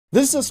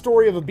This is a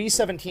story of a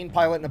B-17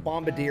 pilot and a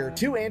bombardier,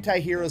 two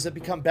anti-heroes that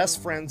become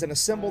best friends and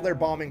assemble their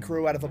bombing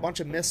crew out of a bunch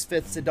of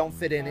misfits that don't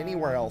fit in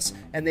anywhere else,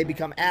 and they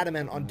become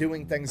adamant on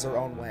doing things their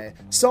own way.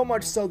 So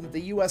much so that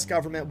the US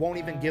government won't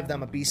even give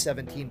them a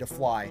B-17 to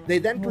fly. They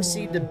then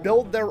proceed to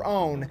build their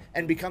own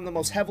and become the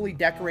most heavily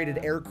decorated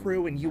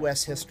aircrew in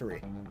US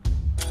history.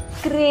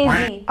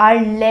 Crazy.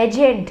 Our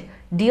legend,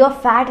 Dear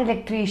Fat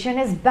Electrician,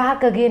 is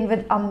back again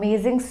with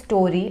amazing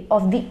story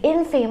of the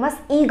infamous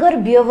Eager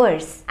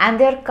Beavers and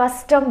their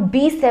custom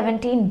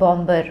B17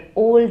 bomber,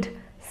 old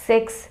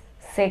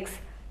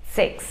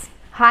 666.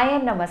 Hi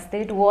and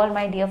namaste to all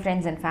my dear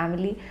friends and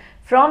family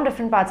from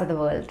different parts of the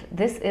world.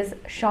 This is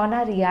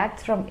Shauna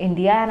Reacts from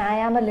India and I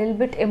am a little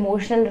bit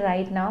emotional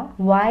right now.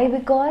 Why?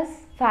 Because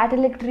Fat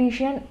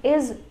Electrician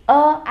is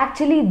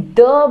actually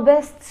the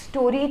best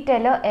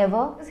storyteller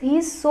ever.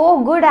 He's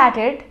so good at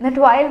it that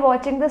while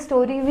watching the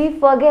story we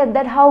forget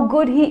that how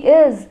good he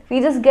is.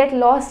 We just get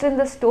lost in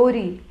the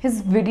story.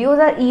 His videos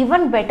are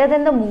even better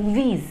than the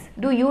movies.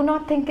 Do you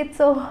not think it's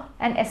so?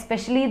 And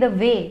especially the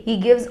way he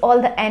gives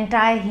all the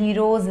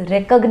anti-heroes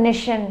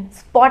recognition,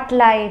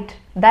 spotlight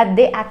that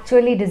they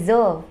actually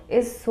deserve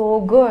is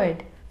so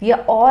good. We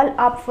are all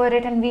up for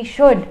it and we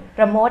should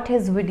promote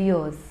his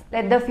videos.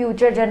 Let the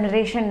future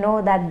generation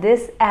know that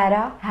this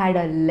era had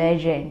a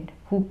legend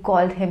who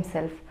called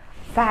himself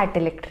Fat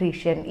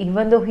Electrician,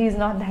 even though he's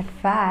not that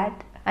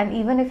fat. And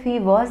even if he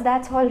was,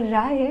 that's all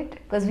right.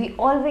 Because we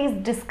always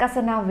discuss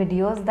in our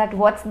videos that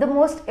what's the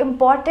most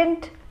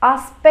important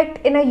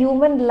aspect in a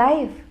human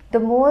life. The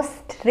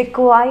most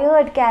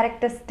required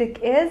characteristic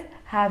is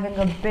having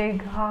a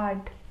big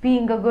heart,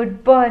 being a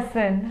good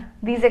person.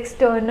 These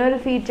external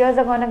features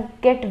are gonna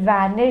get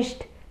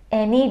vanished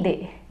any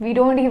day. We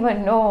don't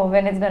even know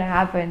when it's gonna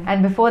happen.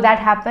 And before that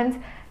happens,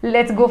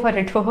 let's go for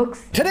it,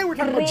 folks. Today we're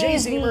talking about Jay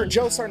Zemer,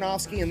 Joe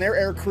Sarnofsky, and their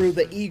aircrew,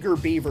 the Eager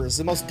Beavers,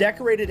 the most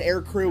decorated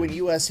aircrew in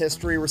U.S.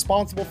 history,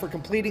 responsible for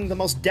completing the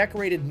most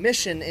decorated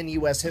mission in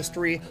U.S.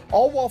 history,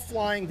 all while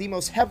flying the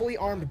most heavily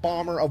armed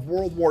bomber of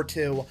World War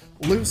II,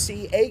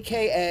 Lucy,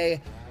 aka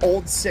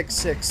Old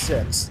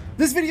 666.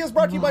 This video is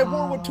brought to you by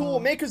Warwood Tool,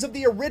 makers of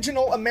the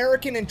original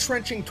American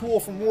entrenching tool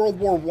from World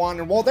War I.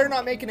 And while they're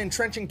not making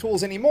entrenching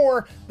tools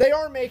anymore, they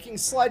are making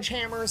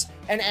sledgehammers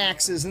and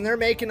axes, and they're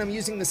making them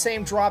using the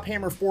same drop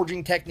hammer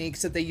forging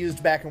techniques that they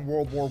used back in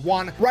World War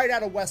I, right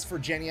out of West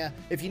Virginia.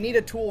 If you need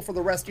a tool for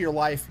the rest of your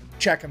life,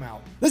 check them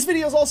out. This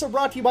video is also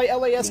brought to you by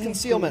LAS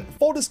Concealment.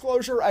 Full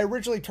disclosure, I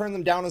originally turned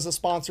them down as a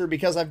sponsor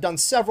because I've done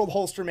several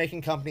holster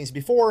making companies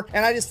before,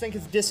 and I just think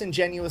it's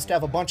disingenuous to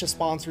have a bunch of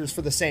sponsors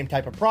for the same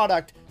type of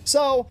product.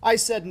 So I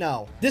said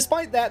no.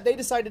 Despite that, they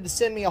decided to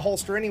send me a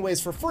holster anyways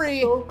for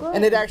free,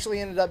 and it actually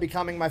ended up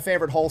becoming my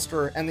favorite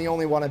holster and the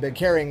only one I've been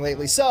carrying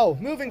lately. So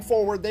moving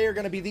forward, they are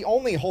going to be the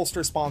only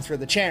holster sponsor of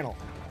the channel.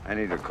 I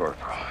need a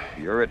corporal.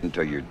 You're it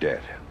until you're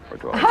dead. Or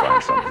do I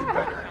find something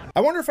better?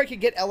 I wonder if I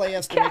could get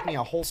LAS to make me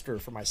a holster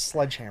for my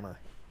sledgehammer.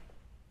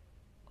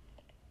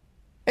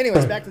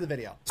 Anyways, back to the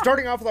video.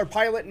 Starting off with our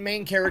pilot and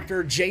main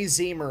character, Jay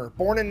Zemer.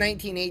 Born in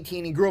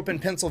 1918, he grew up in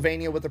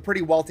Pennsylvania with a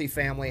pretty wealthy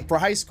family. For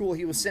high school,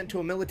 he was sent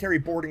to a military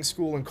boarding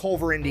school in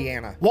Culver,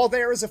 Indiana. While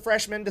there as a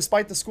freshman,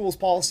 despite the school's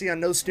policy on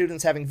no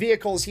students having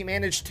vehicles, he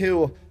managed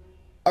to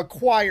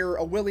acquire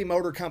a Willys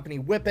Motor Company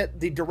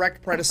Whippet, the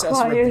direct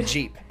predecessor of the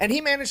Jeep. And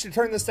he managed to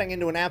turn this thing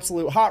into an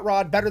absolute hot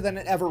rod, better than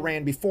it ever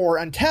ran before,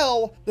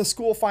 until the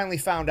school finally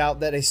found out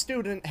that a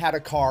student had a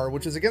car,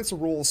 which was against the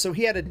rules, so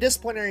he had a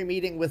disciplinary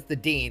meeting with the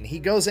dean. He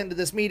goes into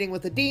this meeting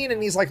with the dean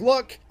and he's like,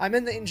 look, I'm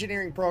in the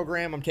engineering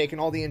program, I'm taking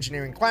all the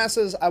engineering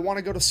classes, I want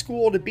to go to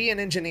school to be an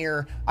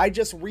engineer, I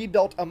just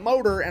rebuilt a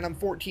motor and I'm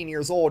 14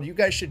 years old, you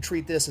guys should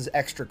treat this as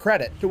extra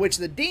credit. To which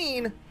the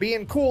dean,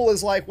 being cool,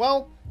 is like,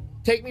 well,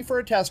 take me for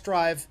a test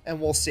drive,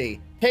 and we'll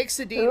see. Takes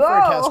the dean for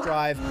a test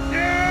drive.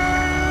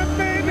 Yeah,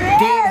 baby!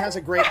 Dean has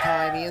a great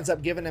time. He ends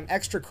up giving him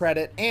extra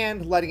credit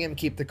and letting him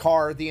keep the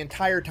car the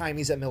entire time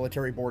he's at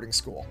military boarding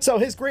school. So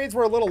his grades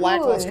were a little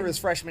lackluster his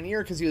freshman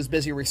year because he was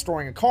busy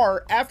restoring a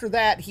car. After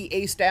that, he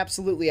aced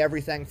absolutely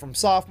everything from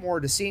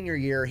sophomore to senior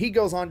year. He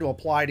goes on to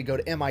apply to go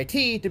to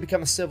MIT to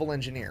become a civil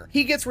engineer.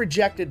 He gets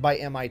rejected by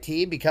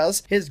MIT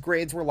because his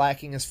grades were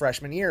lacking his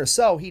freshman year.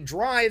 So he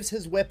drives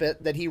his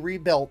Whippet that he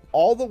rebuilt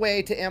all the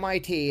way to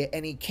MIT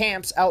and he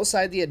camps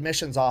outside the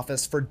admissions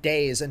office for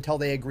days until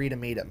they agree to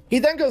meet him. He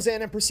then goes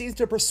in and proceeds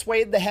to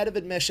persuade the head of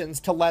admissions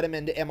to let him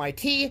into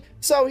MIT.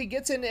 So he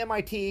gets into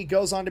MIT,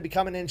 goes on to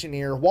become an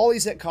engineer. While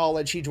he's at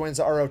college, he joins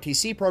the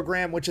ROTC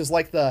program, which is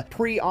like the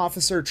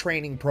pre-officer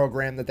training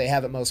program that they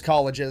have at most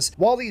colleges.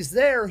 While he's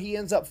there, he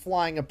ends up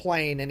flying a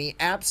plane and he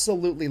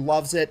absolutely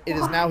loves it. It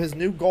is now his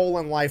new goal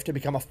in life to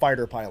become a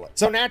fighter pilot.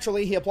 So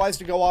naturally, he applies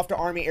to go off to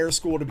Army Air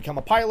School to become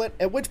a pilot,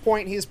 at which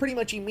point he is pretty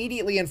much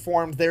immediately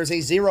informed there's a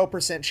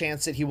 0%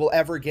 chance that he will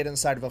ever get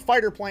inside of a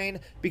fighter plane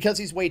because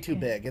he's way too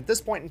big. At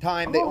this point in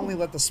time, they only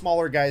let the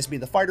smaller guys be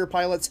the fighter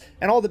pilots,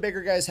 and all the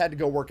bigger guys had to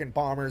go work in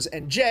bombers,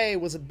 and Jay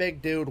was a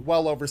big dude,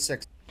 well over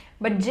 6.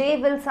 But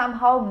Jay will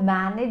somehow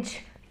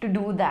manage to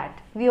do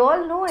that. We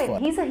all know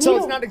it. He's a hero. So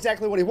it's not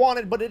exactly what he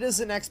wanted, but it is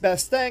the next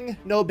best thing.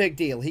 No big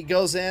deal. He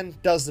goes in,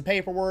 does the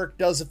paperwork,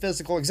 does the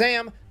physical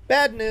exam.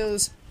 Bad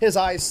news, his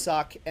eyes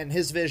suck and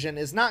his vision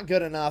is not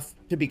good enough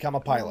to become a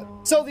pilot.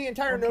 So the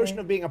entire notion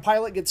of being a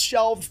pilot gets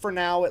shelved for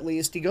now, at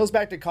least. He goes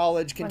back to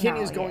college,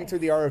 continues going through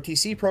the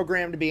ROTC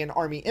program to be an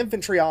Army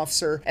infantry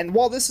officer, and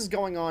while this is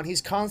going on,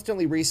 he's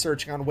constantly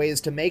researching on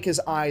ways to make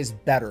his eyes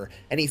better,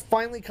 and he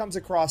finally comes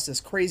across this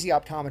crazy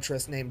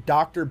optometrist named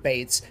Dr.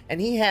 Bates, and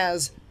he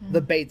has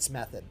the Bates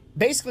method.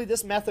 Basically,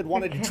 this method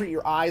wanted to treat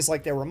your eyes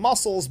like they were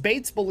muscles.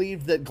 Bates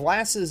believed that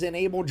glasses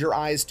enabled your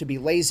eyes to be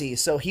lazy,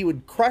 so he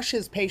would crush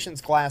his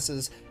patients'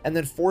 glasses and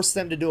then force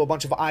them to do a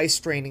bunch of eye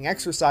straining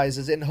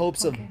exercises in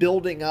hopes of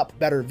building up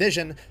better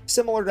vision,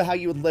 similar to how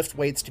you would lift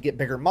weights to get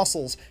bigger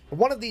muscles.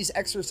 One of these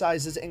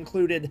exercises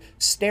included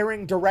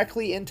staring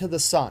directly into the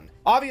sun.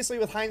 Obviously,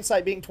 with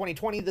hindsight being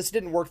 2020, this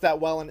didn't work that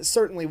well and it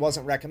certainly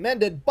wasn't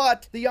recommended,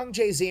 but the young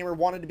Jay Zemer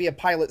wanted to be a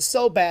pilot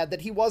so bad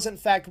that he was in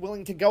fact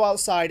willing to go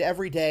outside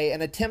every day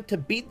and attempt to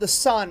beat the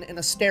sun in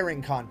a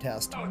staring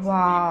contest.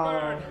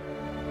 Wow.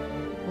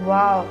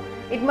 Wow.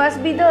 It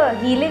must be the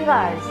healing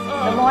hours,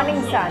 the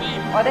morning sun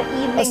or the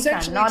evening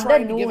sun, not the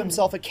trying to noon. give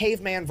himself a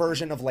caveman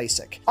version of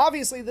LASIK.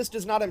 Obviously, this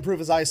does not improve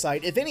his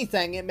eyesight. If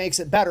anything, it makes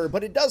it better,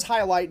 but it does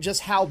highlight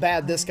just how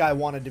bad this guy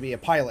wanted to be a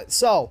pilot.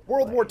 So,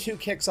 World War II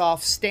kicks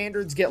off,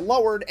 standards get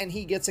lowered, and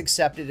he gets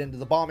accepted into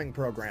the bombing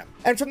program.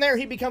 And from there,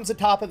 he becomes the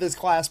top of his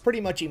class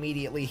pretty much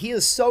immediately. He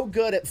is so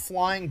good at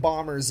flying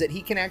bombers that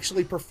he can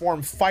actually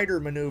perform fighter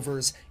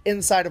maneuvers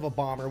inside of a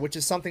bomber, which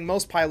is something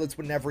most pilots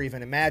would never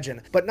even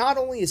imagine. But not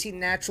only is he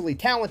naturally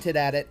talented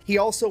at it, he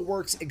also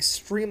works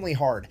extremely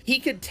hard. He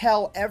could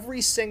tell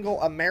every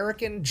single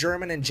American,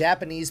 German, and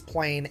Japanese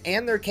plane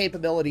and their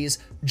capabilities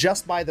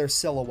just by their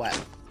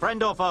silhouette.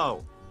 Friend or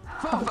foe?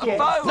 Okay.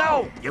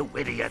 No, you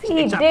idiot. He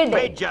It's a did it.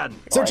 pigeon.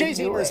 So Jay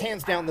Zemer is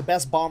hands down the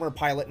best bomber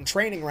pilot in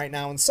training right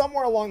now, and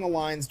somewhere along the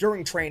lines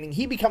during training,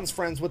 he becomes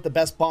friends with the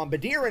best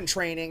bombardier in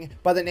training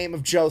by the name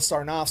of Joe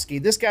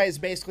Sarnofsky. This guy is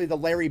basically the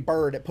Larry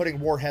Bird at putting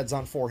warheads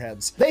on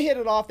foreheads. They hit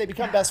it off, they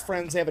become best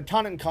friends, they have a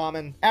ton in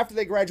common. After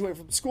they graduate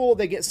from school,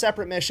 they get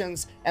separate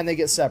missions, and they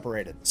get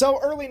separated. So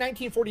early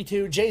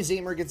 1942, Jay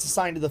Zemer gets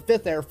assigned to the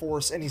 5th Air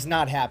Force, and he's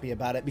not happy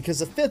about it, because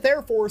the 5th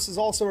Air Force is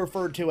also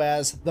referred to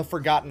as the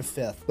Forgotten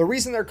Fifth. The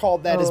reason they're called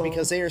that is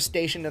because they are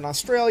stationed in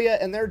Australia,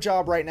 and their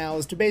job right now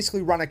is to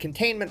basically run a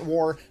containment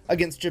war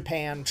against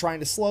Japan, trying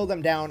to slow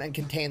them down and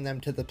contain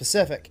them to the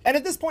Pacific. And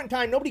at this point in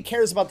time, nobody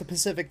cares about the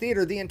Pacific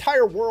theater. The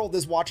entire world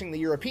is watching the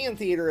European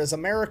theater as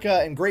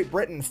America and Great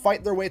Britain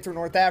fight their way through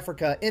North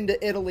Africa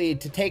into Italy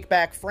to take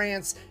back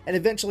France and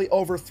eventually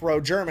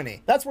overthrow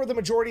Germany. That's where the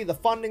majority of the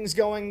funding's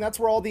going. That's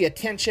where all the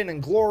attention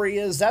and glory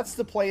is. That's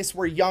the place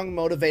where young,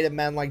 motivated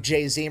men like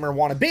Jay Zemer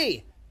want to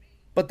be.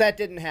 But that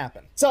didn't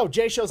happen. So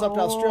Jay shows up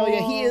to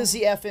Australia. He is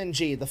the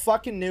FNG, the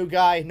fucking new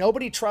guy.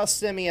 Nobody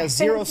trusts him. He has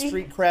zero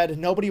street cred.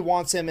 Nobody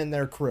wants him in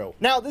their crew.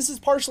 Now, this is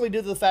partially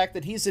due to the fact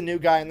that he's a new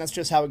guy, and that's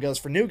just how it goes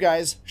for new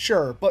guys,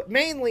 sure. But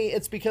mainly,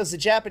 it's because the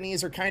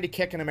Japanese are kind of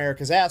kicking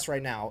America's ass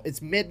right now.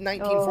 It's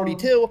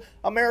mid-1942.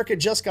 America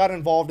just got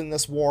involved in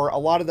this war. A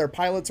lot of their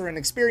pilots are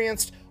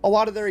inexperienced. A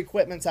lot of their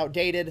equipment's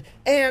outdated.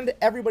 And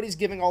everybody's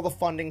giving all the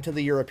funding to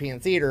the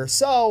European theater.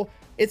 So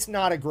it's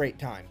not a great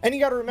time. And you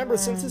gotta remember,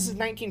 since this is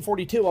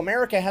 1942,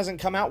 America hasn't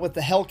come out with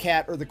the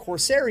Hellcat or the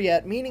Corsair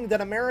yet, meaning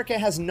that America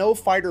has no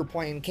fighter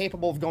plane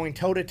capable of going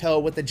toe-to-toe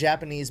with the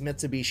Japanese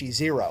Mitsubishi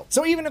Zero.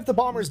 So even if the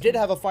bombers did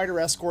have a fighter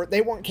escort, they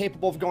weren't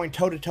capable of going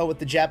toe-to-toe with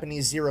the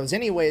Japanese Zeros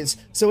anyways,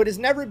 so it has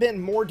never been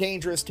more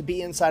dangerous to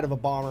be inside of a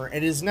bomber,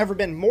 and it has never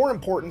been more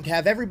important to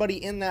have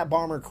everybody in that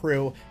bomber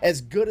crew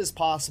as good as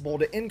possible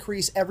to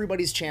increase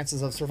everybody's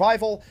chances of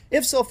survival.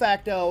 If so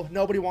facto,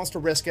 nobody wants to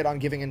risk it on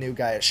giving a new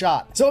guy a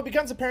shot. So it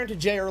becomes apparent to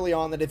Jay early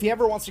on that if he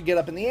ever wants to get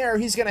up in the air,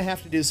 he's gonna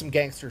have to do some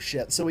gangster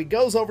shit. So he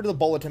goes over to the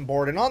bulletin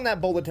board, and on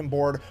that bulletin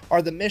board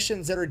are the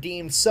missions that are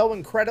deemed so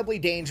incredibly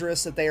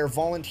dangerous that they are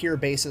volunteer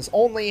basis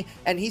only,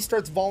 and he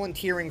starts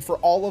volunteering for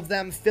all of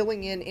them,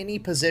 filling in any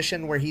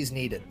position where he's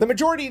needed. The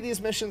majority of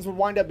these missions would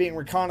wind up being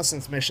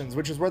reconnaissance missions,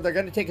 which is where they're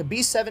gonna take a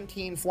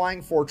B17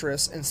 Flying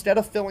Fortress. Instead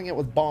of filling it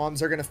with bombs,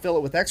 they're gonna fill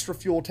it with extra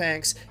fuel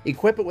tanks,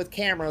 equip it with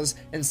cameras,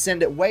 and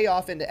send it way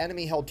off into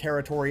enemy-held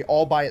territory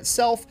all by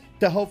itself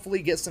to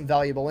hopefully get some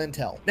valuable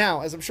intel.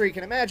 Now, as I'm sure you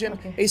can imagine,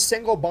 a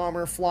single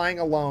bomber flying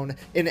alone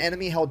in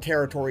enemy-held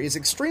territory is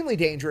extremely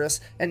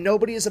dangerous, and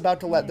nobody is about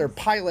to let their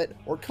pilot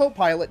or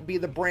co-pilot be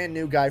the brand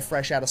new guy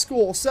fresh out of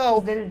school,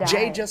 so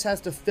Jay just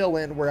has to fill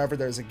in wherever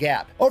there's a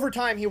gap. Over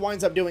time, he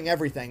winds up doing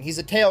everything. He's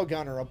a tail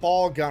gunner, a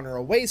ball gunner,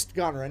 a waist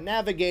gunner, a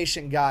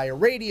navigation guy, a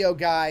radio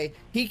guy.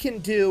 He can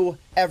do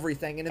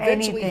everything, and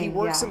eventually he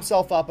works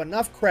himself up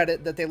enough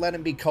credit that they let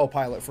him be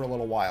co-pilot for a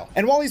little while.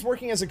 And while he's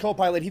working as a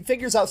co-pilot, he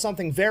figures out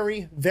something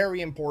very,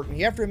 very important.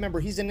 You have to remember,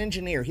 he's an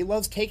engineer. He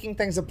loves taking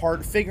things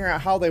apart, figuring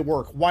out how they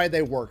work, why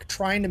they work,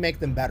 trying to make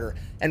them better.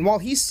 And while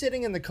he's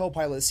sitting in the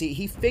co-pilot seat,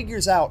 he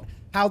figures out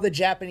how the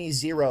Japanese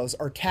Zeros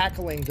are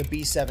tackling the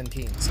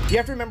B-17s. You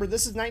have to remember,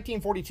 this is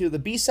 1942. The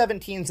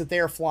B-17s that they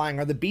are flying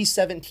are the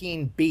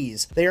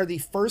B-17Bs. They are the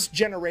first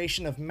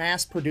generation of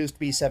mass-produced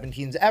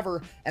B-17s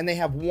ever, and they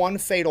have one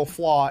fatal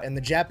flaw, and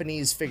the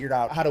Japanese figured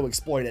out how to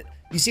exploit it.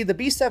 You see, the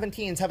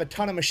B-17s have a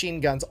ton of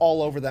machine guns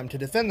all over them to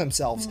defend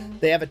themselves.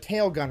 They have a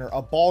tail gunner,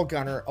 a ball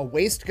gunner, a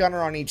waist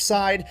gunner on each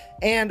side,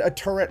 and a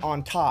turret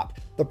on top.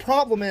 The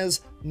problem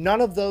is,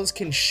 none of those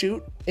can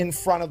shoot in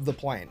front of the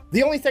plane.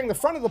 The only thing the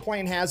front of the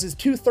plane has is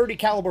two 30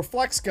 caliber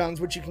flex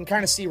guns, which you can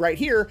kind of see right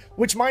here,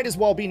 which might as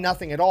well be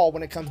nothing at all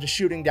when it comes to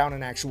shooting down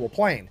an actual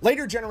plane.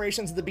 Later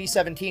generations of the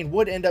B-17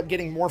 would end up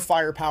getting more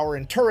firepower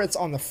and turrets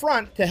on the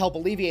front to help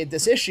alleviate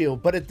this issue,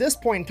 but at this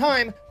point in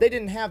time, they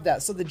didn't have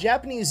that. So the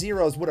Japanese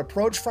Zeros would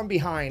approach from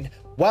behind,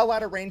 well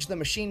out of range of the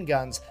machine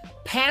guns,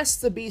 pass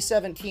the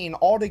B-17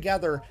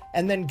 altogether,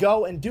 and then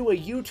go and do a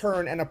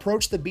U-turn and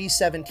approach the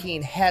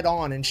B-17 head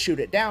on and shoot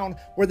it down,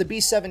 where the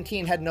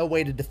B-17 had no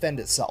way to defend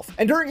itself.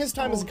 And during his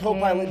time as a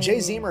co-pilot, Jay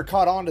Zemer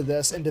caught on to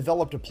this and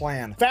developed a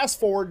plan. Fast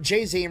forward,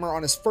 Jay Zemer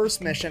on his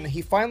first mission,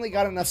 he finally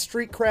got enough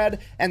street cred,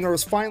 and there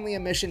was finally a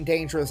mission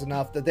dangerous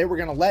enough that they were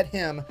going to let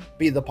him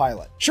be the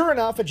pilot. Sure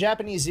enough, a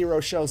Japanese Zero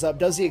shows up,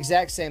 does the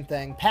exact same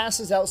thing,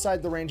 passes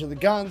outside the range of the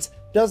guns,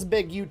 does a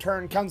big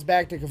U-turn, comes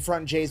back to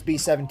confront Jay's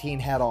B-17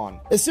 head on.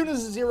 As soon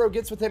as the Zero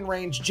gets within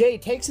range, Jay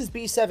takes his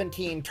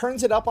B-17,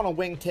 turns it up on a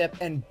wingtip,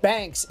 and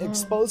banks,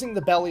 exposing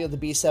the belly of the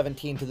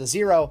B-17 to the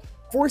Zero,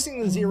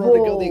 forcing the Zero to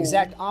go the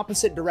exact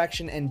opposite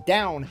direction and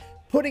down,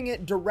 putting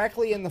it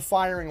directly in the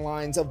firing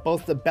lines of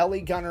both the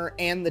belly gunner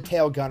and the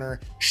tail gunner,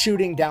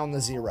 shooting down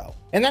the Zero.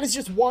 And that is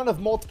just one of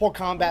multiple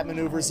combat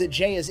maneuvers that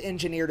Jay has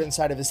engineered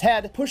inside of his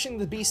head, pushing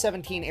the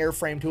B-17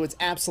 airframe to its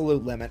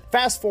absolute limit.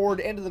 Fast forward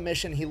into the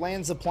mission, he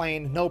lands the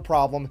plane, no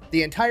problem.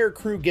 The entire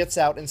crew gets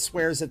out and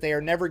swears that they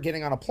are never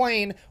getting on a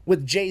plane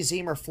with Jay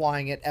Zemer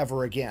flying it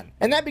ever again.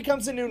 And that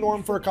becomes the new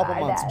norm for a couple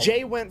months.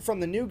 Jay went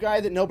from the new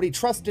guy that nobody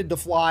trusted to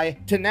fly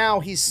to now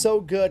he's so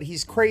good,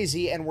 he's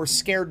crazy, and we're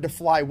scared to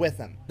fly with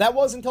him. That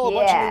was until a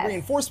bunch of new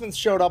reinforcements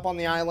showed up on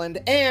the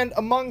island, and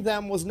among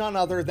them was none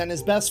other than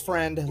his best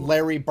friend,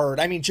 Larry Bird.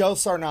 Joe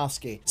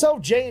Sarnofsky. So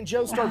Jay and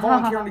Joe start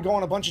volunteering to go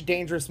on a bunch of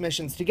dangerous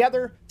missions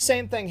together.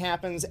 Same thing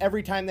happens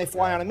every time they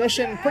fly on a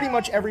mission. Pretty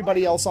much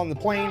everybody else on the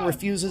plane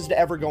refuses to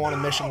ever go on a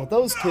mission with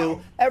those two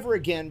ever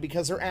again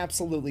because they're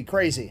absolutely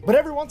crazy. But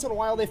every once in a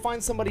while, they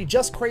find somebody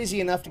just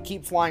crazy enough to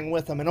keep flying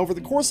with them. And over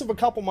the course of a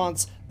couple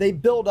months, they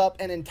build up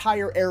an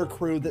entire air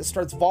crew that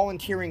starts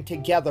volunteering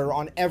together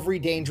on every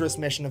dangerous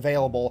mission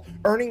available,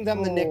 earning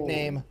them the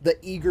nickname the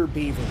Eager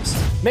Beavers.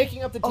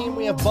 Making up the team,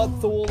 we have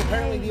Bud Thule,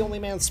 apparently the only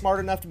man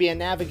smart enough to be a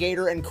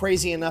navigator and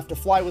crazy enough to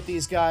fly with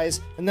these guys.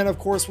 And then, of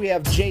course, we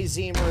have Jay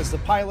Zemer as the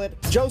pilot,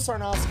 Joe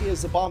Sarnofsky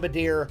as the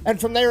bombardier,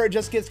 and from there it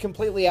just gets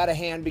completely out of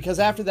hand because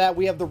after that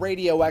we have the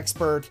radio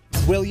expert,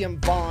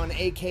 William Vaughn,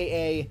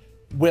 aka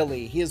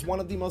Willie. He is one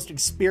of the most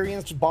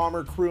experienced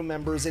bomber crew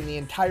members in the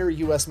entire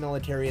US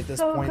military at this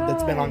point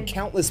that's been on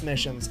countless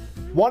missions,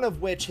 one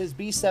of which his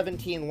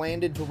B-17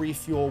 landed to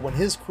refuel when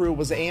his crew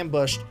was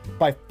ambushed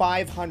by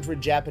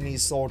 500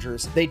 Japanese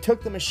soldiers. They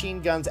took the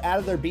machine guns out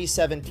of their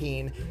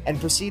B-17 and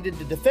proceeded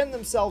to defend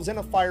themselves in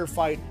a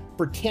firefight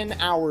for 10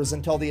 hours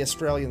until the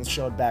Australians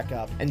showed back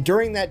up. And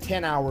during that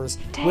 10 hours,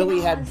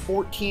 Willie had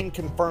 14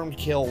 confirmed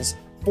kills,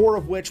 4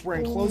 of which were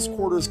in close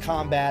quarters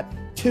combat,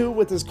 2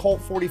 with his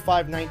Colt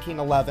 45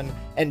 1911,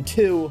 and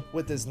 2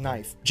 with his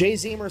knife. Jay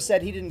Zemer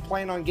said he didn't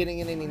plan on getting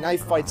in any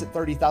knife fights at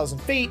 30,000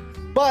 feet,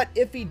 but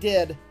if he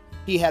did,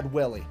 he had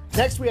Willie.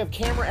 Next, we have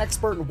camera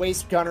expert and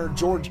waist gunner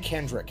George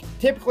Kendrick.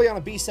 Typically on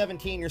a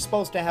B-17, you're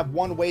supposed to have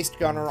one waist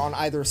gunner on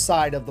either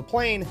side of the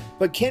plane,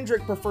 but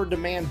Kendrick preferred to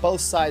man both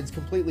sides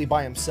completely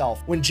by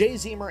himself. When Jay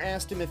Zemer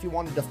asked him if he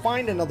wanted to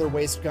find another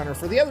waist gunner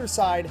for the other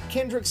side,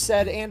 Kendrick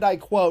said, and I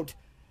quote,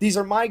 "These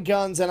are my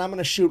guns and I'm going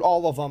to shoot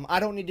all of them. I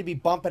don't need to be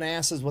bumping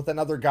asses with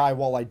another guy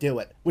while I do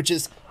it," which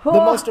is the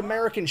most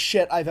American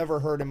shit I've ever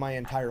heard in my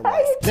entire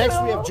life.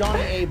 Next, we have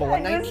Johnny Abel, a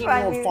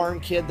 19-year-old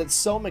farm kid that's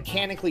so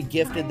mechanically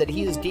gifted that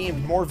he is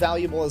deemed more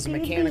valuable as a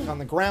mechanic on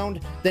the ground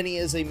than he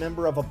is a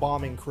member of a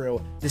bombing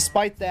crew.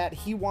 Despite that,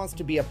 he wants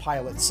to be a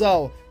pilot.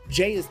 So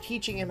Jay is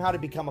teaching him how to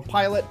become a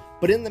pilot,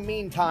 but in the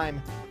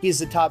meantime, he's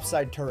the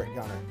topside turret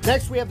gunner.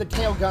 Next, we have the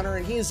tail gunner,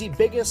 and he is the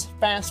biggest,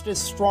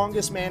 fastest,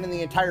 strongest man in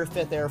the entire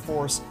 5th Air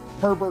Force,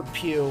 Herbert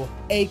Pugh,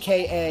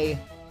 aka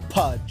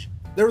Pudge.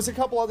 There was a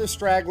couple other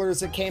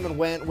stragglers that came and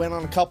went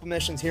on a couple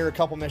missions here, a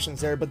couple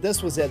missions there, but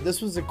this was it.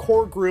 This was a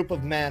core group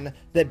of men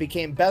that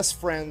became best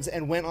friends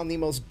and went on the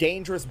most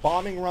dangerous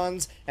bombing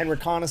runs and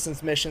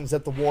reconnaissance missions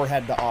that the war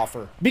had to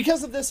offer.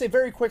 Because of this, they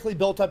very quickly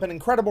built up an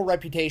incredible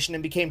reputation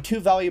and became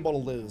too valuable to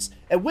lose,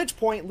 at which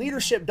point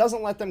leadership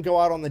doesn't let them go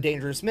out on the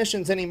dangerous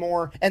missions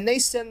anymore, and they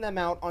send them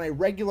out on a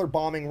regular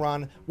bombing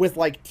run with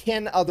like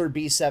 10 other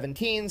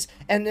B-17s,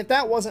 and if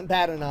that wasn't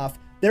bad enough,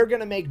 they're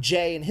going to make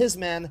Jay and his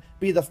men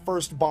be the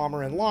first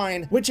bomber in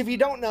line, which if you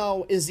don't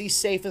know is the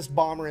safest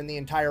bomber in the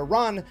entire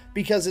run,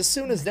 because as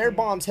soon as their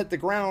bombs hit the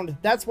ground,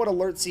 that's what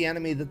alerts the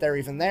enemy that they're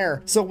even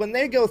there. So when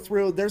they go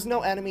through, there's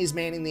no enemies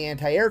manning the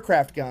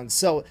anti-aircraft guns,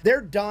 so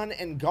they're done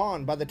and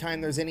gone by the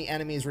time there's any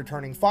enemies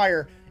returning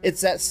fire.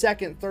 It's that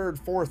second, third,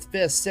 fourth,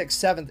 fifth, sixth,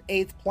 seventh,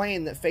 eighth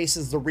plane that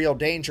faces the real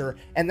danger,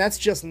 and that's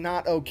just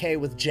not okay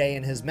with Jay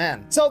and his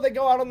men. So they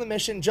go out on the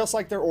mission just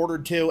like they're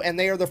ordered to, and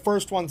they are the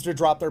first ones to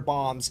drop their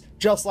bombs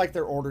just like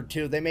they're ordered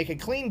to. They make a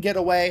clean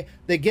getaway,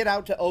 they get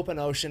out to open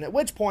ocean, at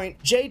which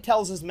point Jay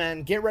tells his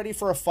men, get ready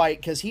for a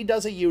fight, because he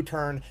does a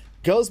U-turn,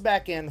 goes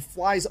back in,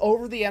 flies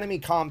over the enemy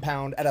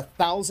compound at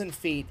 1,000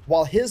 feet,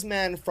 while his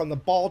men from the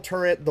ball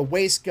turret, the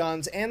waist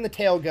guns, and the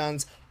tail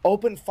guns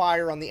open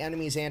fire on the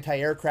enemy's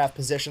anti-aircraft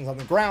positions on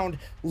the ground,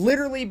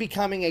 literally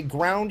becoming a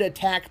ground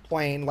attack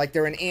plane like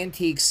they're an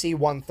antique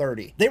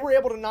C-130. They were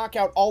able to knock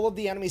out all of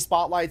the enemy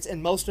spotlights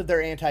and most of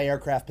their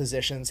anti-aircraft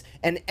positions,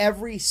 and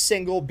every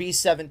single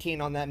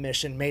B-17 on that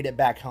mission made it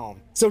back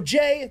home. So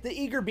Jay, the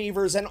eager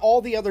Beavers, and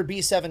all the other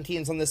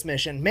B-17s on this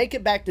mission make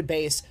it back to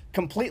base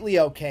completely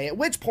okay, at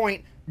which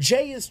point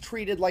Jay is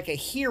treated like a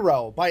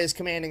hero by his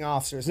commanding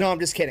officers. No, I'm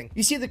just kidding.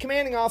 You see, the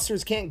commanding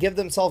officers can't give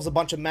themselves a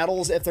bunch of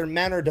medals if their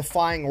men are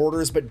defying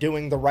orders but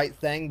doing the right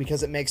thing,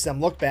 because it makes them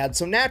look bad.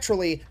 So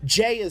naturally,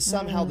 Jay is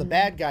somehow the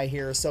bad guy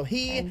here, so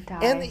he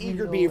and the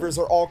eager Beavers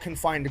are all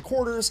confined to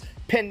quarters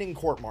pending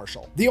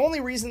court-martial. The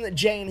only reason that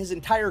Jay and his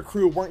entire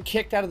crew weren't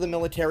kicked out of the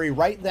military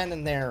right then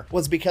and there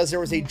was because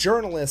there was a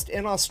journalist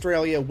in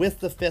Australia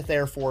with the 5th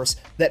Air Force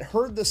that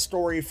heard the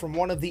story from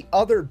one of the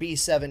other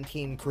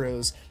B-17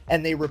 crews,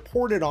 and they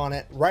reported on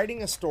it,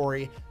 writing a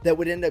story that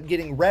would end up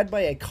getting read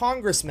by a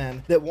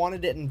congressman that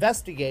wanted it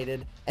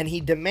investigated, and he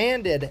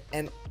demanded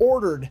and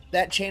ordered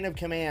that chain of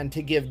command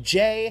to give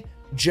Jay,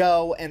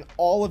 Joe, and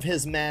all of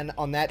his men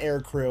on that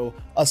air crew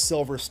a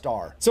silver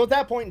star. So at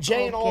that point,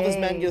 Jay and all of his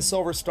men get a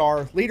silver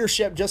star.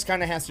 Leadership just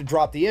kind of has to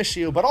drop the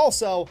issue, but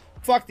also,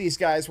 fuck these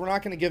guys, we're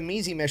not going to give them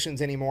easy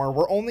missions anymore.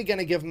 We're only going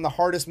to give them the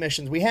hardest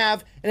missions we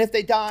have, and if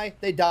they die,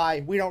 they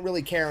die. We don't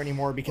really care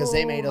anymore because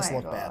they made us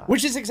look bad.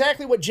 Which is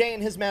exactly what Jay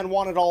and his men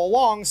wanted all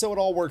along, so it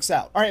all works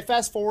out. Alright,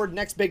 fast forward,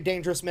 next big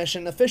dangerous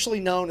mission, officially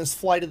known as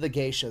Flight of the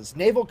Geishas.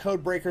 Naval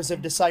codebreakers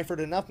have deciphered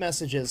enough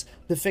messages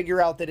to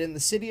figure out that in the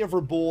city of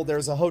Raboul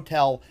there's a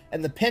hotel,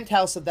 and the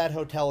penthouse of that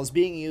hotel is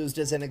being used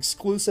as an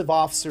exclusive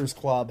officers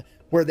club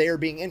where they are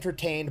being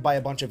entertained by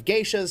a bunch of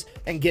geishas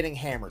and getting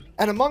hammered.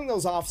 And among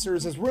those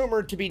officers is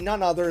rumored to be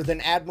none other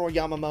than Admiral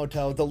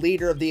Yamamoto, the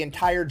leader of the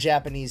entire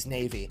Japanese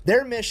Navy.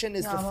 Their mission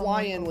is to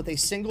fly in with a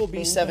single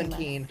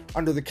B-17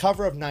 under the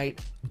cover of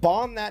night,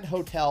 bomb that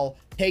hotel,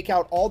 take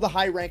out all the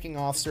high-ranking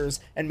officers,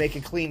 and make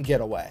a clean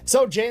getaway.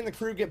 So Jay and the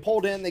crew get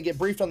pulled in, they get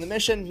briefed on the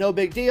mission, no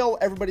big deal,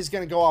 everybody's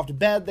gonna go off to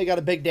bed, they got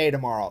a big day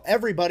tomorrow.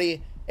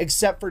 Everybody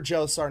except for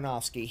Joe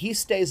Sarnofsky. He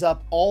stays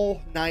up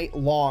all night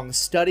long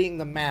studying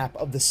the map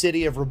of the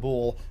city of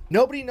Raboul.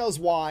 Nobody knows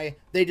why,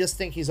 they just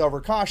think he's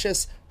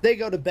overcautious. They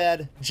go to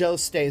bed, Joe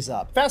stays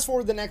up. Fast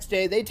forward the next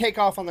day, they take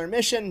off on their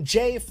mission.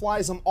 Jay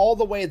flies them all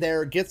the way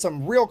there, gets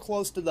them real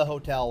close to the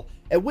hotel,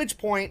 at which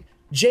point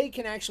Jay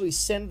can actually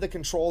send the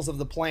controls of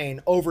the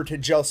plane over to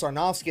Joe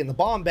Sarnofsky in the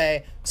bomb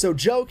bay, so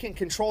Joe can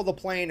control the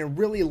plane and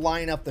really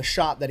line up the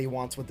shot that he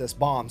wants with this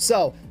bomb.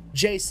 So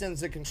Jay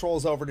sends the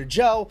controls over to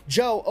Joe.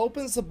 Joe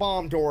opens the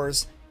bomb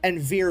doors and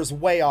veers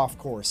way off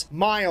course,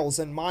 miles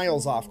and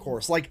miles off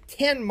course, like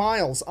 10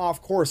 miles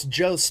off course.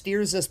 Joe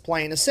steers this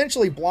plane,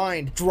 essentially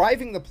blind,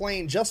 driving the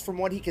plane just from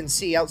what he can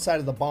see outside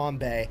of the bomb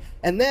bay.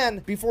 And then,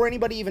 before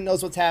anybody even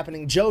knows what's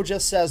happening, Joe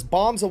just says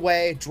bombs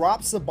away,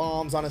 drops the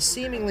bombs on a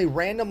seemingly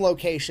random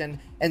location,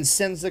 and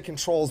sends the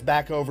controls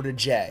back over to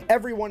Jay.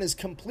 Everyone is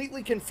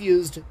completely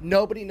confused,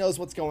 nobody knows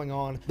what's going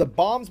on. The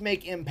bombs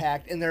make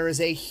impact, and there is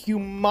a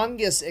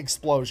humongous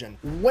explosion,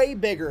 way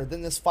bigger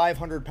than this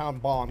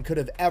 500-pound bomb could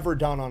have ever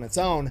done on its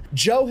own.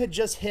 Joe had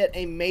just hit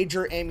a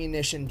major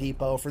ammunition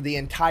depot for the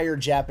entire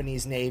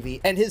Japanese Navy,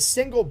 and his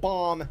single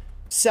bomb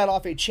set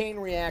off a chain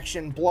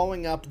reaction,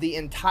 blowing up the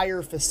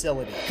entire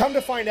facility. Come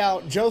to find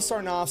out, Joe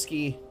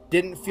Sarnofsky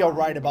didn't feel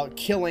right about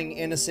killing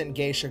innocent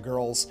geisha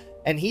girls,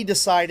 and he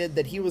decided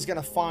that he was going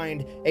to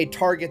find a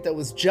target that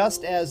was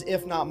just as,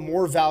 if not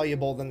more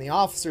valuable than the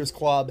officers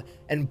club,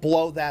 and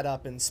blow that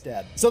up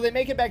instead. So they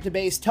make it back to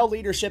base, tell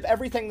leadership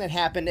everything that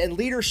happened, and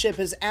leadership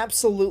is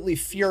absolutely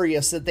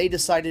furious that they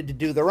decided to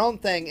do their own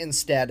thing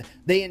instead.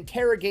 They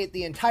interrogate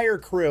the entire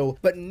crew,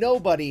 but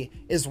nobody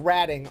is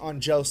ratting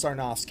on Joe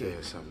Sarnofsky.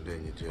 Yeah, something,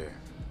 didn't you, Jerry?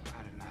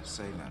 I did not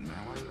say nothing, man.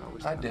 Why you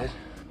always I did.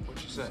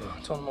 What you say? I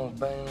told him I was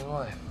banging his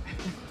wife.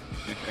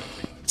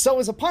 So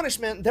as a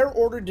punishment, they're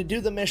ordered to do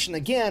the mission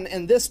again,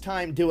 and this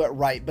time do it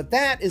right. But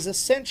that is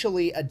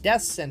essentially a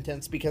death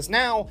sentence, because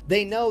now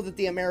they know that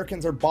the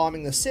Americans are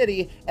bombing the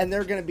city and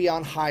they're going to be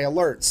on high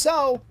alert.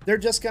 So they're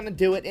just going to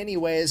do it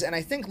anyways, and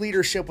I think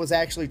leadership was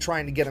actually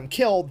trying to get them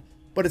killed,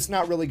 but it's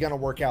not really going to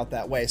work out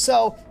that way.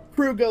 So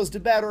crew goes to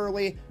bed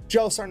early.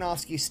 Joe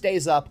Sarnofsky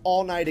stays up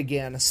all night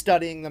again,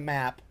 studying the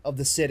map of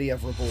the city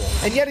of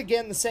Raboul. And yet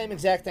again, the same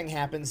exact thing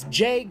happens.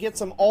 Jay gets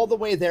him all the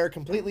way there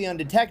completely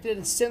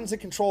undetected, sends the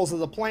controls of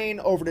the plane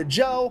over to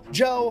Joe.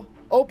 Joe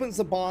opens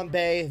the bomb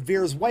bay,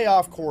 veers way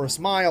off course,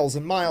 miles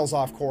and miles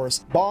off course,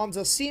 bombs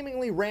a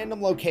seemingly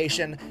random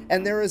location,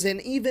 and there is an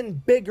even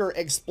bigger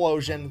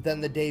explosion than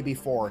the day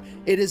before.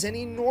 It is an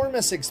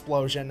enormous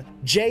explosion.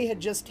 Jay had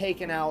just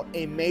taken out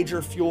a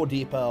major fuel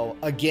depot,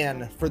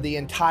 again, for the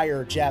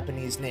entire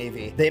Japanese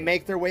Navy. They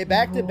make their way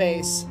back to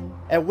base,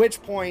 at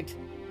which point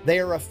they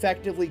are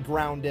effectively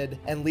grounded,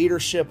 and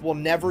leadership will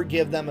never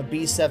give them a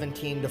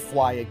B-17 to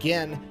fly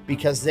again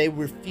because they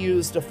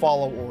refuse to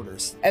follow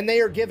orders. And they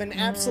are given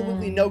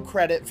absolutely no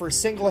credit for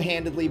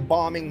single-handedly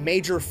bombing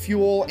major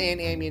fuel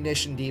and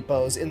ammunition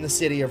depots in the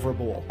city of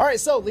Raboul. All right,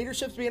 so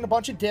leadership's being a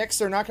bunch of dicks.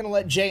 They're not going to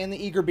let Jay and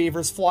the Eager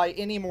Beavers fly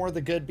any more of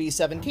the good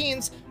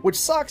B-17s, which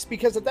sucks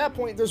because at that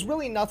point, there's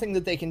really nothing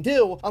that they can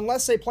do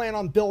unless they plan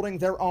on building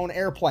their own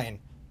airplane,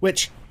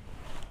 which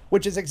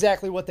is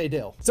exactly what they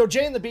do. So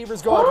Jay and the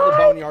Beavers go out to the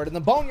boneyard, and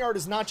the boneyard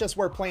is not just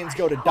where planes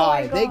go to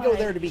die. They go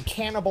there to be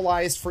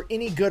cannibalized for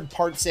any good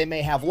parts they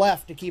may have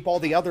left to keep all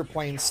the other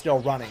planes still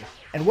running.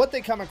 And what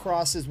they come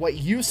across is what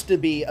used to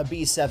be a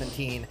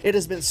B-17. It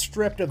has been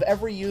stripped of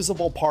every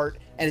usable part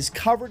and is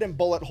covered in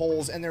bullet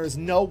holes, and there is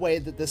no way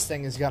that this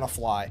thing is gonna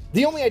fly.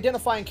 The only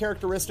identifying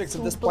characteristics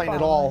of this plane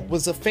at all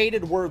was the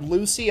faded word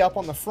Lucy up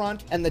on the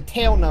front and the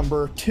tail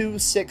number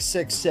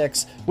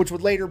 2666, which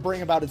would later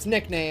bring about its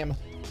nickname,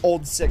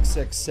 Old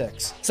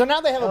 666. So now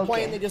they have a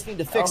plane, they just need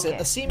to fix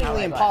it. A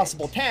seemingly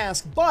impossible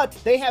task, but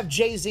they have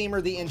Jay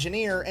Zemer, the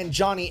engineer, and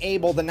Johnny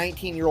Abel, the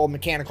 19-year-old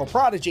mechanical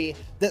prodigy,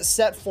 that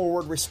set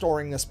forward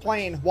restoring this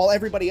plane, while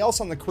everybody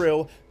else on the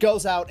crew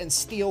goes out and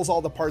steals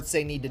all the parts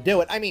they need to do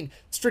it. I mean,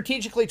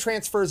 strategically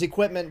transfers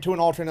equipment to an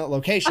alternate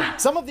location.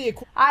 Some of the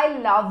I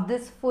love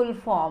this full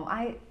form.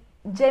 I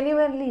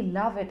genuinely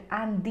love it,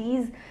 and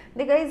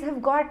the guys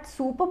have got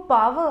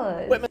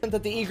superpowers. Equipment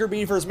that the Eager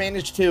Beavers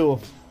managed to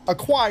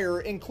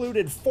acquire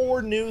included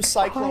 4 new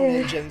Cyclone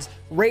engines,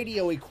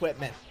 radio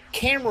equipment,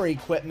 camera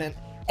equipment,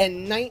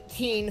 and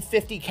 19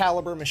 50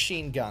 caliber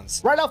machine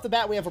guns. Right off the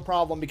bat, we have a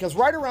problem because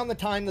right around the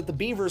time that the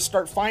Beavers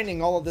start finding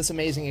all of this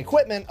amazing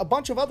equipment, a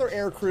bunch of other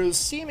air crews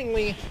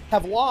seemingly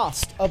have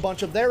lost a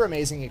bunch of their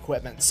amazing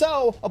equipment.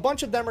 So a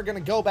bunch of them are going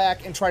to go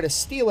back and try to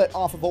steal it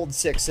off of Old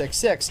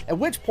 666, at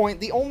which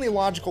point the only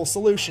logical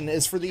solution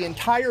is for the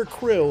entire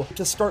crew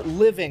to start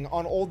living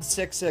on Old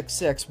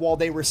 666 while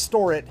they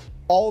restore it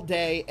all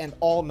day and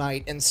all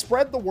night and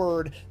spread the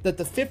word that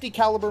the 50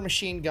 caliber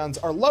machine guns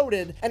are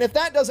loaded, and if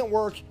that doesn't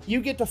work,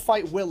 you get to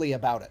fight Willie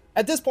about it.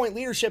 At this point,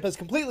 leadership has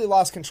completely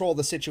lost control of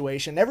the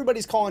situation.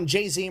 Everybody's calling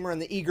Jay Zemer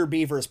and the Eager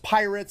Beavers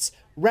pirates,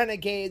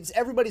 renegades.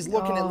 Everybody's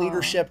looking at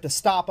leadership to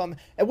stop them,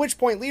 at which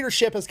point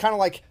leadership is kind of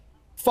like,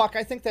 fuck,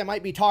 I think they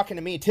might be talking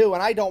to me too,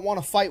 and I don't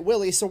want to fight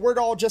Willie, so we're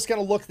all just going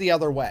to look the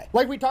other way.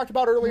 Like we talked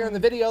about earlier in the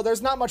video,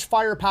 there's not much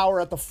firepower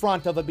at the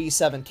front of a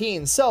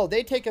B-17, so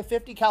they take a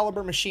 50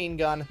 caliber machine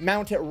gun,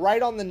 mount it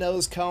right on the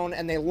nose cone,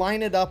 and they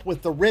line it up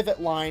with the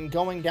rivet line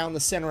going down the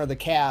center of the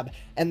cab,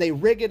 and they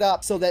rig it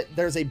up so that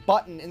there's a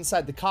button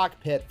inside the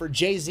cockpit for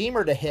Jay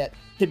Zemer to hit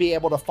to be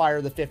able to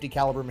fire the 50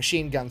 caliber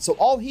machine gun. So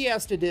all he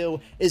has to do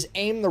is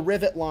aim the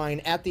rivet line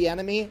at the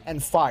enemy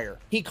and fire.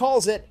 He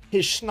calls it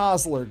his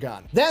Schnozzler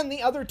gun. Then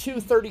the other 2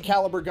 30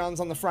 caliber guns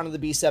on the front of the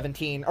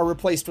B-17 are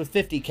replaced with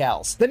 50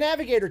 cals. The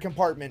navigator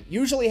compartment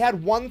usually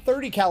had 1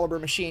 30 caliber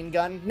machine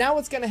gun. Now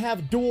it's going to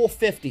have dual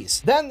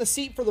 50s. Then the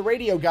seat for the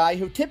radio guy,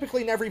 who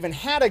typically never even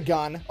had a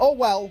gun, oh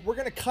well, we're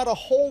going to cut a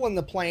hole in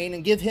the plane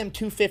and give him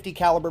 2 50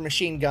 caliber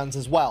machine guns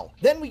as well.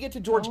 Then we get to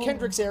George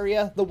Kendrick's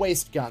area, the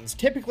waist guns.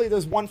 Typically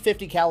there's 1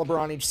 50 caliber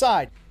on each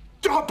side.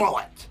 Double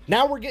it!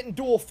 Now we're getting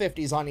dual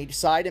 50s on each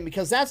side, and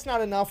because that's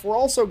not enough, we're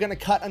also going to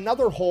cut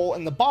another hole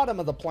in the bottom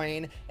of the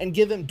plane and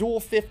give him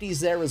dual 50s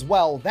there as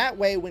well. That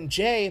way, when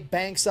Jay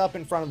banks up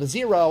in front of the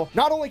zero,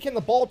 not only can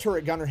the ball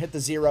turret gunner hit the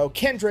zero,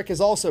 Kendrick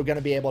is also going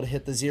to be able to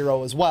hit the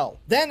zero as well.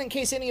 Then, in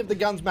case any of the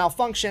guns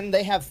malfunction,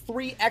 they have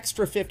 3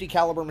 extra 50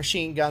 caliber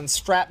machine guns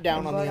strapped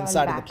down on the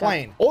inside of the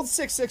plane. Old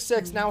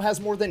 666 now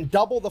has more than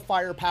double the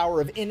firepower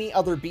of any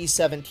other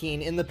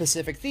B-17 in the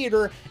Pacific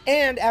Theater,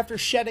 and after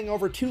shedding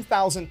over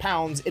 2,000 pounds,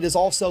 it is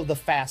also the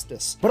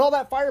fastest. But all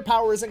that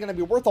firepower isn't going to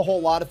be worth a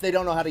whole lot if they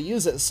don't know how to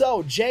use it.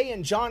 So Jay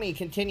and Johnny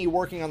continue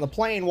working on the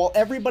plane while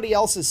everybody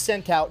else is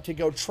sent out to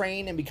go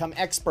train and become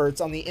experts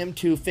on the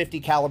M2 50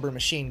 caliber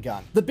machine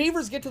gun. The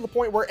Beavers get to the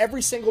point where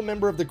every single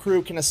member of the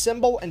crew can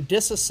assemble and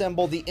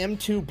disassemble the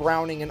M2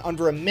 Browning in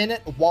under a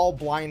minute while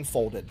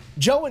blindfolded.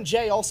 Joe and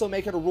Jay also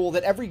make it a rule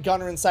that every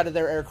gunner inside of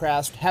their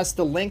aircraft has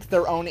to link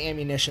their own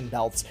ammunition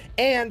belts,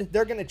 and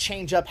they're going to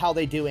change up how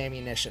they do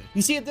ammunition.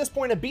 You see, at this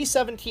point, a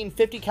B-17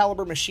 50 caliber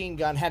caliber machine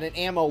gun had an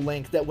ammo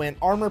link that went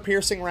armor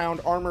piercing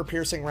round,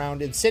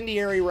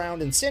 incendiary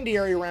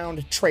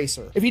round,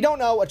 tracer. If you don't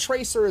know, a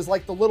tracer is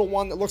like the little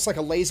one that looks like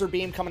a laser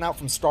beam coming out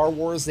from Star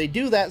Wars. They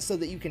do that so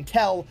that you can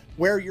tell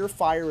where your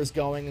fire is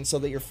going and so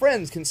that your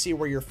friends can see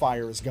where your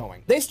fire is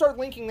going. They start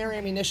linking their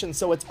ammunition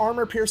so it's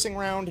armor piercing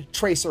round,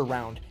 tracer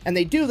round. And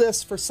they do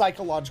this for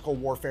psychological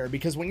warfare,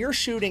 because when you're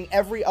shooting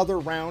every other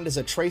round as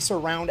a tracer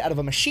round out of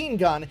a machine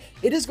gun,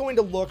 it is going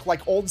to look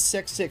like old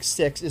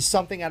 666 is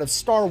something out of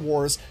Star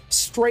Wars,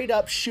 straight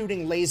up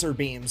shooting laser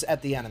beams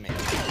at the enemy.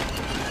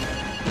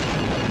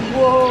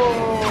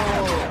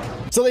 Whoa.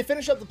 So they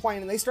finish up the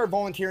plane and they start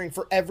volunteering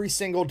for every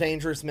single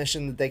dangerous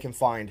mission that they can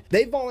find.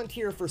 They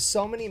volunteer for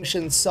so many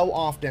missions so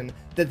often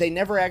that they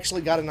never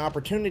actually got an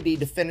opportunity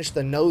to finish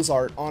the nose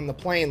art on the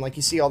plane like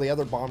you see all the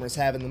other bombers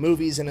have in the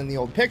movies and in the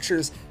old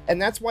pictures,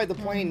 and that's why the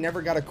plane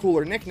never got a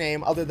cooler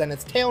nickname other than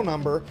its tail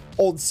number,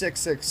 Old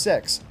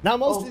 666. Now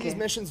most of these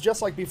missions,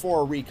 just like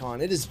before, are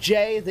recon. It is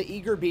Jay, the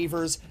Eager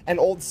Beavers, and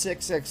Old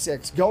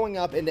 666 going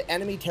up into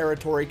enemy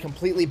territory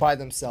completely by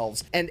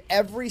themselves, and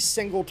every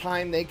single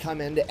time they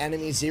come into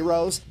enemy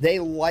zeros, they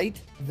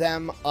light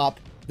them up.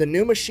 The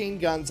new machine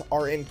guns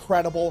are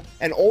incredible,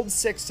 and Old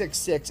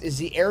 666 is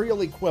the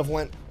aerial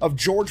equivalent of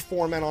George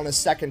Foreman on his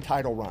second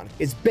title run.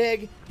 He's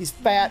big, he's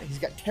fat, he's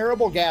got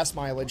terrible gas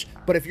mileage,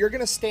 but if you're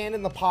gonna stand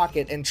in the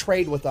pocket and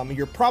trade with them,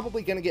 you're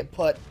probably gonna get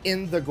put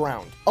in the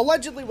ground.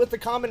 Allegedly, with the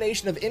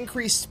combination of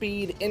increased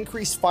speed,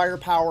 increased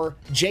firepower,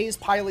 Jay's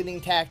piloting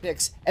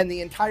tactics, and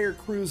the entire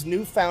crew's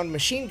newfound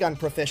machine gun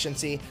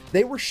proficiency,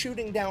 they were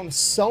shooting down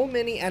so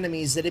many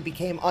enemies that it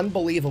became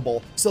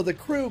unbelievable. So the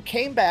crew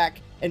came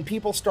back and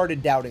people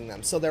started doubting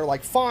them. So they're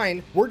like,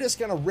 fine, we're just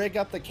gonna rig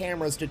up the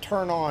cameras to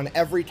turn on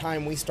every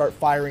time we start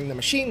firing the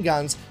machine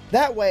guns.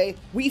 That way,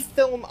 we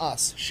film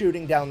us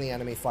shooting down the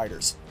enemy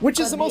fighters. Which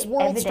is the most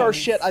World Star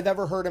shit I've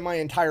ever heard in my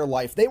entire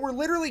life. They were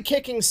literally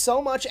kicking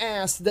so much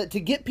ass that to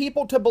get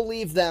people to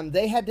believe them,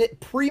 they had to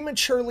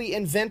prematurely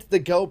invent the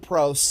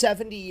GoPro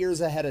 70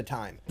 years ahead of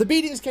time. The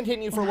beatings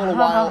continue for a little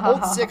while.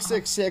 Old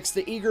 666,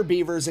 the Eager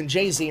Beavers, and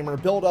Jay Zemer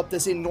build up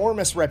this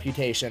enormous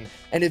reputation,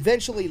 and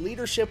eventually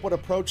leadership would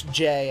approach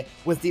Jay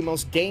with the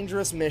most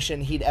dangerous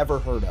mission he'd ever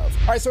heard of.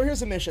 All right, so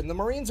here's a mission. The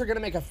Marines are gonna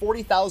make a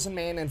 40,000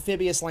 man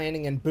amphibious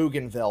landing in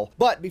Bougainville.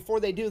 But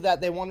before they do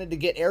that, they wanted to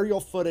get aerial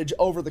footage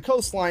over the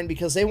coastline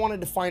because they wanted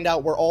to find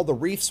out where all the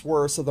reefs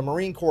were so the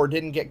Marine Corps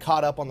didn't get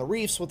caught up on the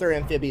reefs with their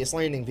amphibious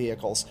landing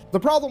vehicles. The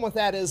problem with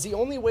that is the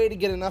only way to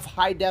get enough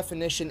high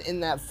definition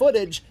in that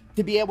footage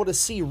to be able to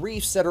see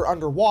reefs that are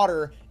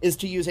underwater is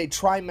to use a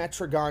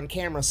trimetragon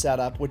camera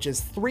setup, which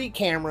is 3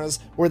 cameras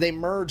where they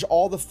merge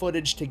all the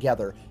footage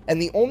together. And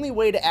the only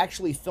way to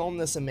actually film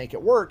this and make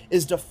it work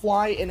is to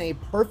fly in a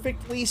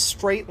perfectly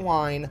straight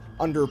line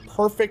under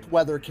perfect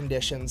weather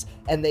conditions,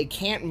 and they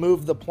can't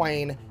move the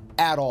plane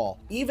at all.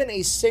 Even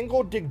a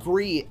single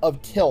degree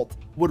of tilt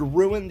would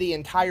ruin the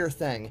entire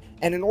thing.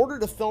 And in order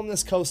to film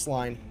this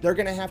coastline, they're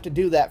gonna have to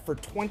do that for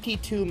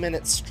 22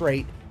 minutes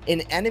straight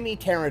in enemy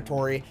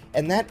territory,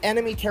 and that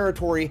enemy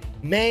territory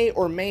may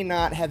or may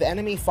not have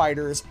enemy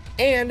fighters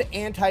and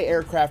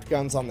anti-aircraft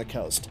guns on the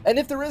coast. And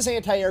if there is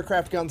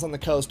anti-aircraft guns on the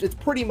coast, it's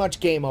pretty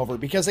much game over,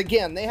 because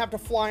again, they have to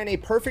fly in a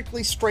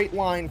perfectly straight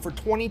line for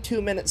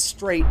 22 minutes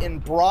straight in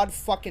broad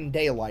fucking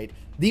daylight.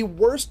 The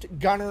worst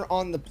gunner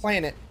on the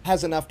planet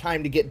has enough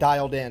time to get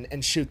dialed in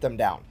and shoot them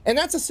down. And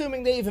that's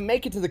assuming they even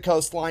make it to the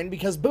coastline,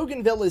 because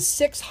Bougainville is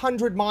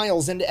 600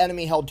 miles into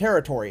enemy-held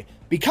territory.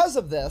 Because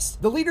of this,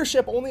 the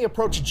leadership only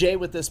approached Jay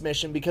with this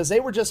mission because they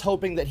were just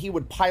hoping that he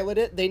would pilot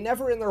it. They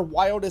never in their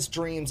wildest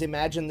dreams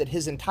imagined that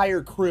his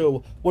entire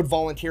crew would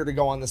volunteer to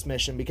go on this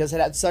mission because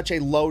it had such a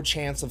low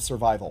chance of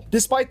survival.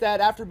 Despite that,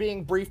 after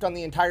being briefed on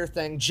the entire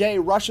thing, Jay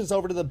rushes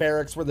over to the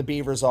barracks where the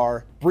Beavers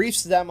are,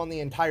 briefs them on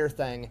the entire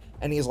thing,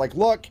 and he's like,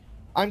 look,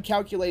 I'm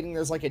calculating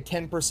there's like a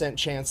 10%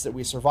 chance that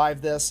we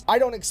survive this. I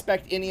don't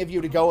expect any of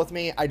you to go with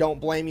me. I don't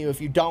blame you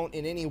if you don't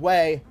in any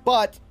way,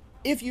 but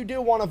if you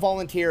do want to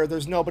volunteer,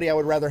 there's nobody I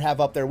would rather have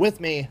up there with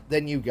me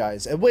than you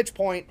guys. At which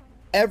point,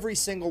 every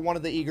single one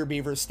of the Eager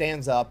Beavers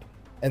stands up,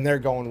 and they're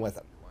going with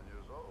him.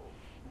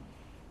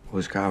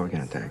 Whose car are we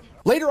gonna take?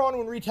 Later on,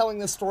 when retelling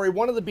this story,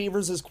 one of the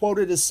Beavers is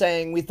quoted as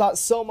saying, "We thought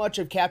so much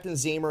of Captain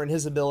Zemer and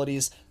his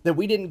abilities that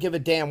we didn't give a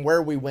damn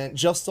where we went,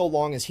 just so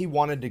long as he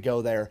wanted to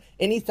go there.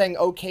 Anything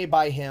okay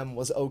by him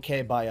was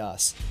okay by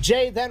us."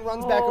 Jay then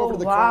runs back over to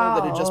the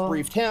colonel that had just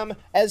briefed him.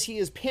 As he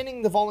is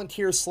pinning the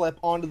volunteer slip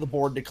onto the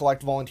board to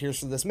collect volunteers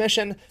for this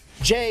mission,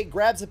 Jay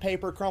grabs a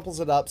paper, crumples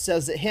it up,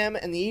 says that him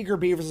and the Eager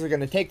Beavers are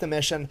going to take the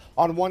mission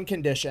on one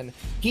condition.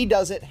 He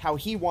does it how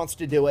he wants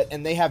to do it,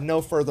 and they have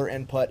no further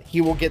input. He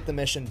will get the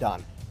mission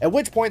done. At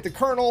which point the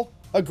colonel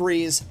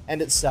agrees,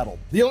 and it's settled.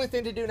 The only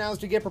thing to do now is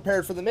to get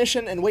prepared for the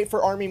mission and wait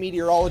for Army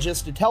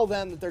meteorologists to tell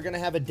them that they're going to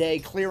have a day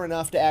clear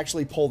enough to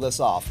actually pull this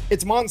off.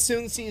 It's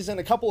monsoon season,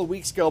 a couple of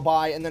weeks go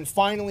by, and then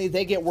finally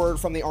they get word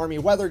from the Army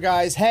weather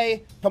guys,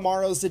 hey,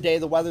 tomorrow's the day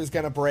the weather's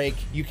going to break,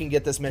 you can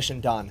get this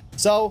mission done.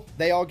 So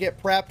they all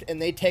get prepped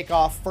and they take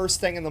off first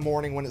thing in the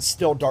morning when it's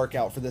still dark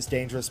out for this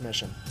dangerous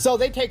mission. So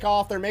they take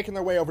off, they're making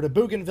their way over to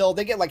Bougainville,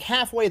 they get like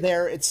halfway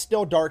there, it's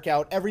still dark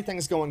out,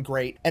 everything's going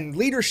great, and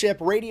leadership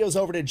radios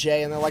over to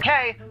Jay and they're like,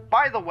 hey,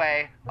 by the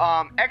way,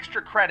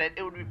 extra credit,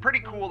 it would be pretty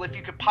cool if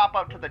you could pop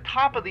up to the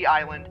top of the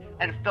island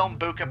and film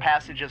Buka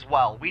Passage as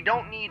well. We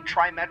don't need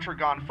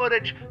trimetragon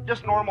footage,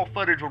 just normal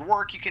footage would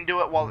work. You can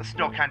do it while it's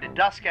still kind of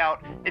dusk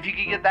out. If you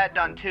could get that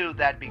done too,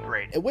 that'd be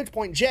great. At which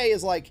point Jay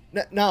is like,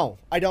 no,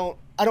 I don't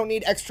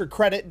need extra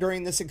credit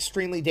during this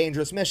extremely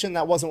dangerous mission.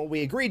 That wasn't what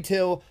we agreed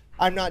to.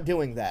 I'm not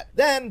doing that.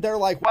 Then they're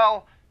like,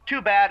 well, too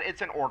bad,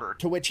 it's an order.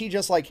 To which he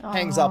just like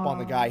hangs up on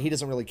the guy. He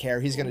doesn't really care.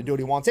 He's gonna do what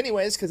he wants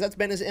anyways, because that's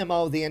been his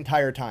MO the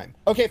entire time.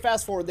 Okay,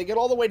 fast forward. They get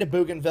all the way to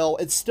Bougainville.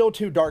 It's still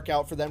too dark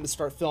out for them to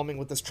start filming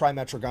with this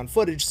trimetragon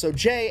footage. So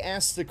Jay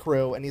asks the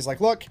crew, and he's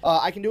like, look,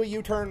 I can do a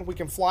U-turn. We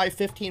can fly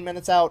 15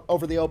 minutes out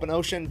over the open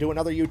ocean, do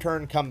another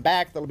U-turn, come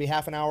back. That'll be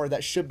half an hour.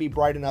 That should be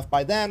bright enough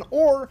by then.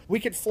 Or we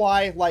could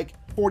fly like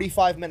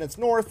 45 minutes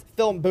north,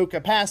 film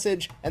Buka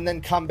Passage, and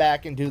then come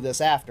back and do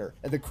this after.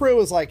 And the crew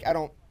is like,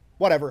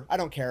 whatever, I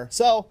don't care.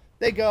 So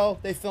they go,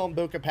 they film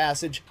Buka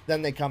Passage,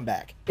 then they come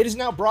back. It is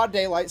now broad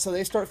daylight, so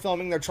they start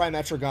filming their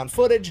trimetragon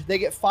footage. They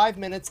get 5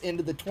 minutes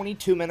into the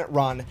 22-minute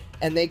run,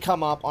 and they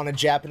come up on a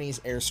Japanese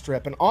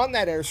airstrip. And on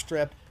that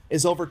airstrip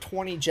is over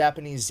 20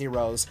 Japanese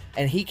Zeros,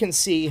 and he can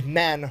see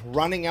men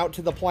running out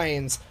to the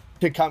planes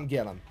to come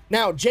get him.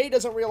 Now, Jay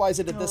doesn't realize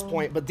it at this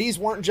point, but these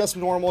weren't just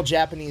normal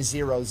Japanese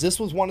Zeros. This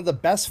was one of the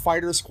best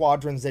fighter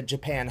squadrons that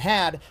Japan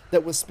had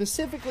that was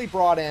specifically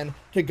brought in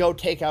to go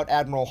take out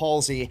Admiral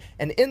Halsey.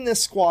 And in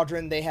this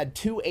squadron, they had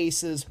 2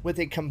 aces with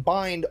a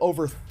combined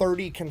over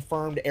 30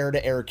 confirmed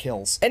air-to-air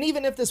kills. And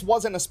even if this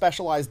wasn't a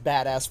specialized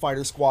badass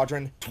fighter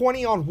squadron,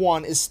 20 on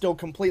 1 is still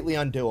completely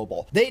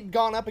undoable. They'd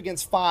gone up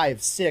against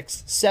 5,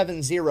 6,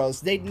 7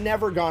 Zeros. They'd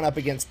never gone up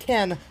against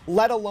 10,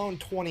 let alone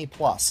 20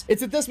 plus.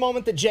 It's at this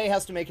moment that Jay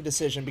has to make a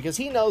decision, because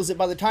he knows that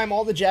by the time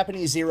all the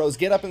Japanese Zeros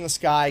get up in the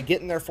sky,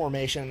 get in their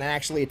formation, and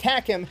actually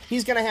attack him,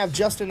 he's going to have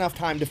just enough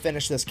time to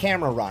finish this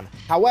camera run.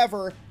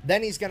 However,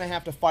 then he's going to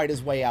have to fight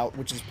his way out,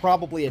 which is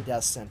probably a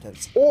death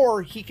sentence.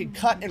 Or he could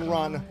cut and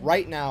run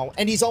right now,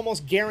 and he's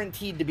almost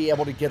guaranteed to be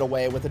able to get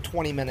away with a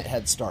 20-minute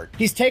head start.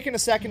 He's taken a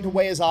second to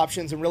weigh his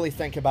options and really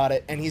think about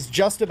it, and he's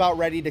just about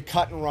ready to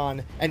cut and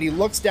run, and he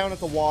looks down at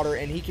the water,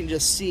 and he can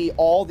just see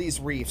all these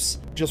reefs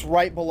just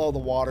right below the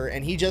water,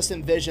 and he just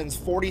envisions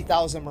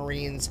 40,000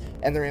 Marines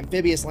and their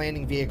amphibious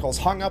landing vehicles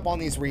hung up on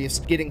these reefs,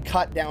 getting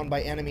cut down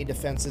by enemy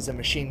defenses and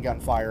machine gun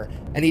fire,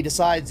 and he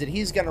decides that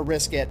he's going to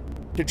risk it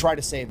to try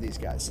to save these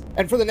guys.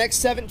 And for the next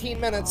 17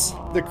 minutes,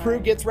 the crew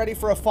gets ready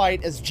for a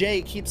fight as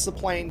Jay keeps the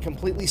plane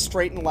completely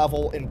straight and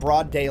level in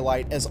broad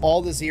daylight as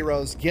all the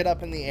Zeros get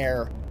up in the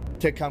air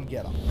to come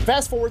get them.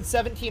 Fast forward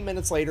 17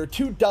 minutes later,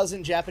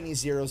 24 Japanese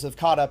Zeros have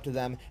caught up to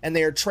them, and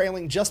they are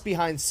trailing just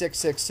behind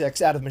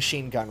 666 out of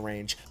machine gun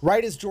range.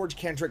 Right as George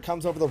Kendrick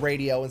comes over the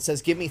radio and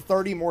says, give me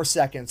 30 more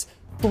seconds,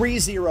 3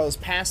 Zeros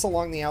pass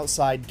along the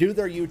outside, do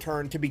their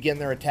U-turn to begin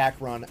their attack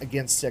run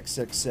against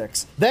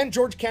 666. Then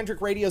George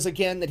Kendrick radios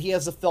again that he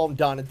has the film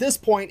done. At this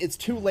point, it's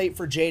too late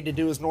for Jay to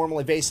do his normal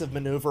evasive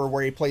maneuver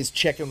where he plays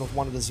chicken with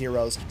one of the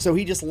Zeros. So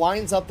he just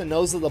lines up the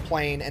nose of the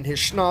plane and his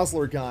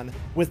Schnozzler gun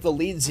with the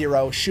lead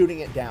Zero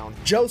shooting it down.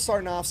 Joe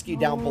Sarnofsky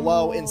down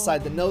below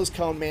inside the nose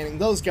cone manning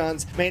those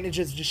guns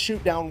manages to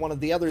shoot down one of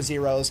the other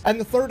Zeros, and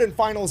the third and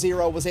final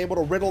Zero was able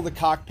to riddle the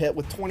cockpit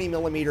with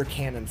 20mm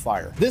cannon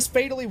fire. This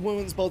fatally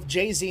wounds both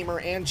Jay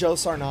Zemer and Joe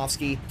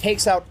Sarnofsky,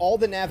 takes out all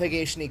the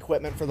navigation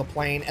equipment for the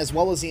plane as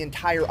well as the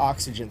entire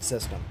oxygen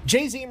system.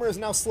 Jay Zemer is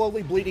now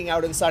slowly bleeding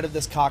out inside of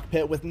this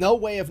cockpit with no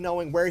way of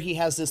knowing where he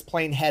has this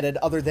plane headed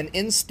other than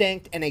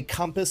instinct and a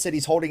compass that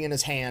he's holding in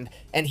his hand,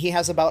 and he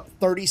has about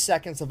 30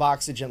 seconds of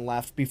oxygen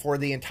left before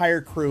the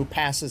entire crew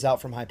passes out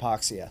from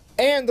hypoxia.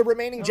 And the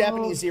remaining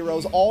Japanese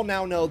Zeros all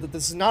now know that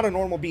this is not a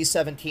normal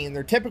B-17,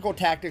 their typical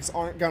tactics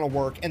aren't gonna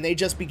work, and they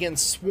just begin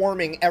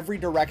swarming every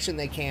direction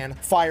they can,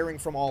 firing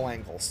from all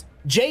angles.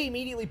 Jay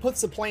immediately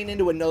puts the plane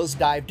into a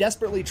nosedive,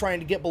 desperately trying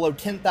to get below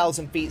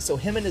 10,000 feet so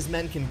him and his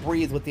men can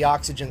breathe with the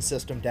oxygen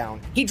system down.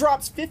 He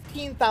drops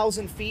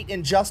 15,000 feet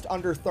in just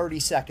under 30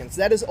 seconds.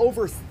 That is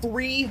over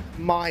 3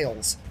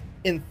 miles.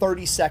 In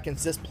 30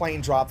 seconds, this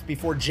plane drops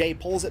before Jay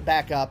pulls it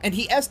back up, and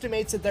he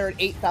estimates that they're at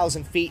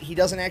 8,000 feet. He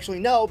doesn't actually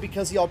know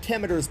because the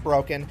altimeter is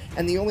broken,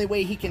 and the only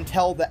way he can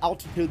tell the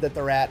altitude that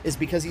they're at is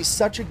because he's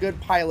such a good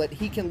pilot,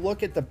 he can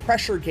look at the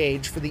pressure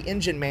gauge for the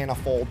engine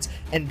manifolds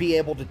and be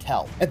able to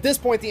tell. At this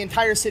point, the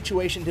entire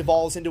situation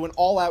devolves into an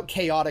all-out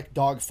chaotic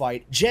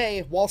dogfight.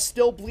 Jay, while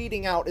still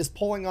bleeding out, is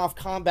pulling off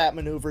combat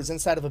maneuvers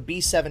inside of a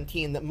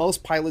B-17 that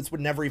most pilots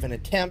would never even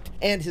attempt,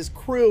 and his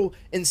crew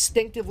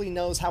instinctively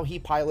knows how he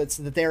pilots,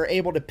 that they're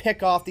able to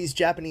pick off these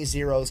Japanese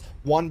Zeros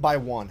one by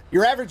one.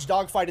 Your average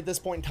dogfight at this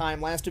point in time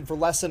lasted for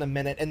less than a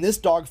minute, and this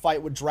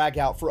dogfight would drag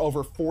out for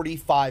over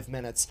 45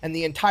 minutes. And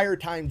the entire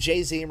time,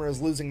 Jay Zemer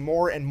is losing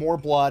more and more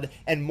blood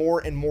and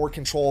more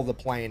control of the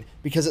plane,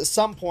 because at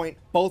some point,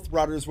 both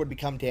rudders would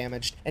become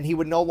damaged, and he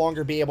would no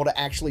longer be able to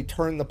actually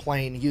turn the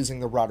plane using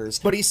the rudders.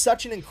 But he's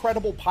such an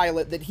incredible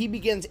pilot that he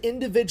begins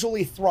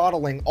individually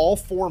throttling all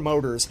 4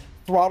 motors,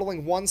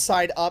 throttling one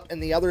side up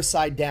and the other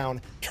side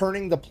down,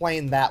 turning the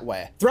plane that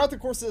way. Throughout the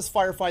course of this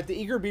firefight, the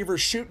Eager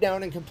Beavers shoot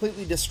down and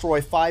completely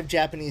destroy 5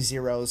 Japanese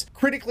Zeros,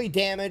 critically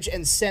damage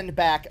and send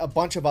back a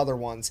bunch of other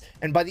ones.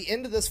 And by the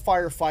end of this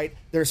firefight,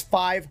 there's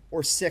 5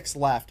 or 6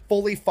 left,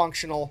 fully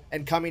functional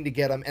and coming to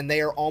get them, and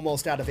they are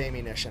almost out of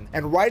ammunition.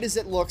 And right as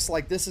it looks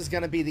like this is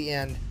going to be the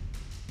end,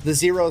 the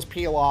Zeros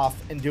peel off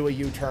and do a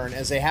U-turn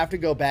as they have to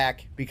go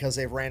back because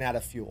they've ran out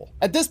of fuel.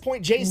 At this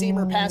point, Jay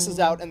Zemer passes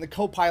out and the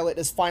co-pilot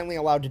is finally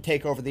allowed to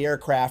take over the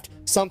aircraft,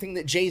 something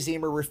that Jay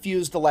Zemer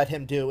refused to let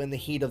him do in the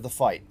heat of the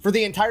fight. For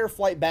the entire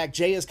flight back,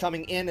 Jay is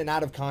coming in and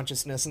out of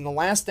consciousness, and the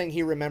last thing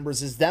he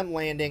remembers is them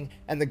landing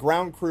and the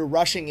ground crew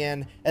rushing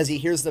in as he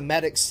hears the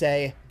medics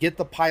say, "Get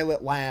the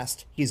pilot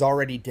last, he's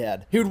already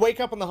dead." He would wake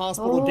up in the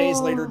hospital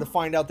days later to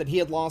find out that he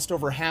had lost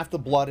over half the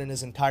blood in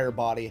his entire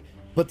body.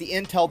 But the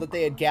intel that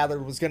they had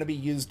gathered was going to be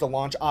used to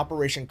launch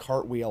Operation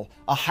Cartwheel,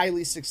 a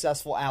highly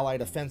successful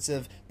Allied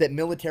offensive that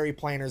military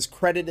planners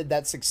credited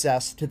that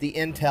success to the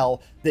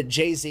intel that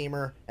Jay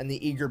Zemer and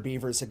the Eager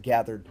Beavers had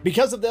gathered.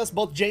 Because of this,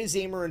 both Jay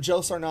Zemer and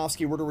Joe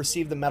Sarnofsky were to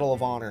receive the Medal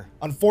of Honor.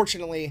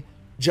 Unfortunately,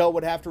 Joe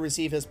would have to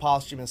receive his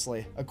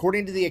posthumously.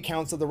 According to the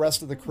accounts of the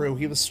rest of the crew,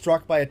 he was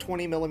struck by a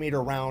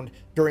 20mm round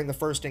during the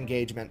first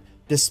engagement.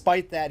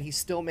 Despite that, he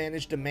still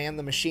managed to man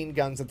the machine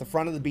guns at the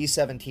front of the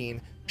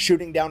B-17,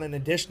 shooting down an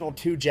additional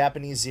 2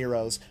 Japanese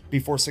Zeros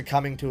before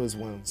succumbing to his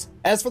wounds.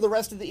 As for the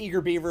rest of the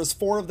Eager Beavers,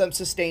 4 of them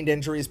sustained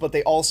injuries, but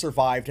they all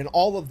survived, and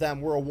all of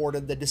them were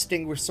awarded the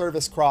Distinguished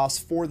Service Cross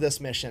for this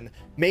mission,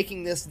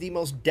 making this the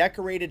most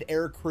decorated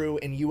air crew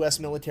in U.S.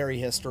 military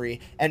history,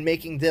 and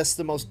making this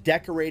the most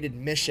decorated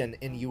mission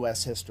in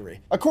U.S.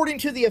 history. According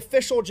to the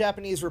official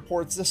Japanese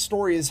reports, this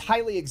story is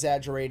highly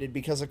exaggerated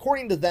because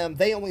according to them,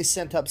 they only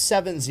sent up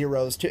 7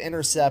 Zeros to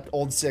intercept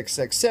Old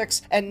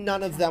 666, and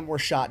none of them were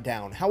shot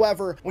down.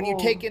 However, when you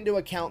take into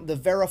account the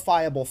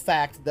verifiable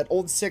fact that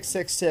Old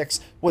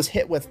 666 was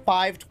hit with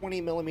 5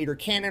 20mm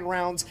cannon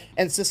rounds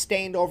and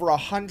sustained over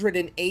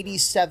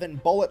 187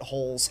 bullet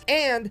holes,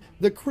 and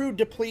the crew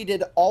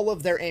depleted all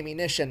of their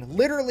ammunition,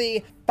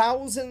 literally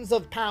thousands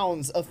of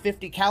pounds of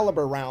 50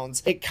 caliber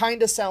rounds, it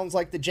kinda sounds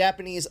like the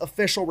Japanese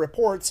official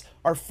reports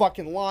are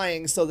fucking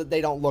lying so that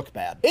they don't look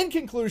bad. In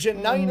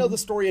conclusion, now you know the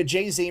story of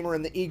Jay Zemer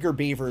and the Eager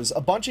Beavers,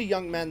 a bunch of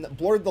young men that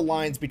blurred the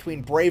lines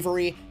between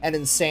bravery and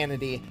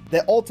insanity,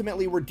 that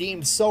ultimately were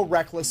deemed so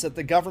reckless that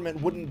the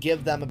government wouldn't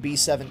give them a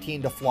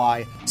B-17 to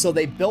fly, so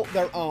they built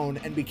their own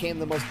and became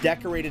the most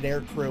decorated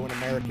air crew in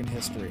American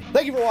history.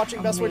 Thank you for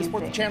watching. Best way to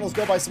support the channel is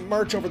go buy some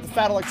merch over at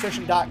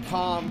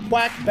thefatelectrician.com.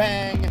 Quack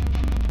bang,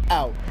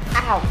 out.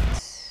 Out.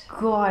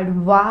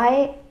 God,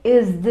 why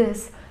is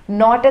this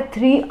not a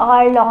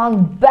 3-hour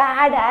long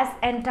badass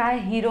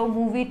anti-hero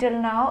movie till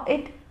now?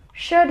 It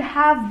should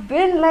have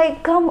been,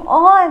 like, come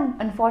on.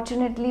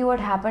 Unfortunately, what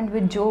happened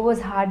with Joe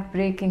was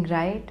heartbreaking,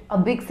 right? A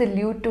big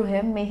salute to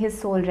him, may his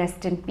soul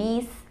rest in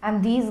peace.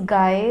 And these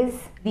guys,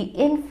 the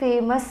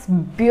infamous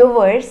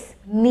Beavers,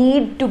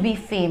 need to be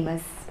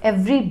famous.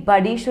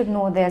 Everybody should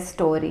know their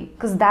story,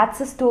 because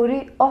that's a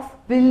story of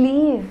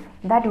belief.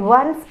 That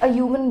once a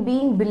human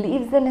being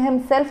believes in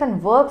himself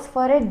and works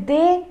for it,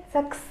 they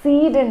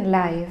succeed in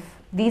life.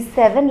 These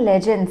 7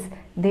 legends,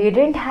 they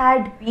didn't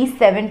had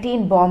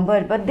B-17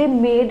 bomber, but they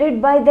made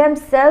it by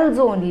themselves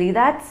only.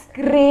 That's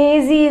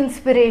crazy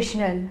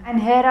inspirational.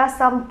 And here are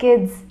some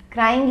kids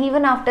crying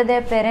even after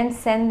their parents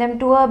send them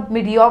to a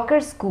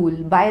mediocre school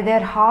by their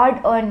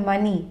hard-earned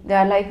money. They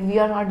are like, we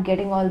are not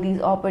getting all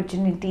these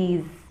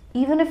opportunities.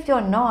 Even if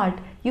you're not,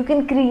 you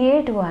can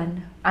create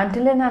one.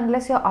 Until and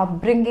unless your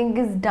upbringing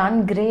is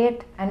done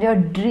great and your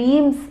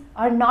dreams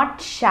are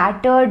not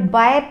shattered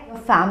by your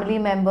family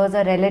members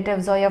or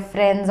relatives or your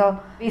friends or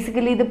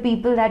basically the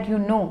people that you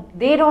know.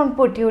 They don't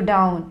put you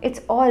down.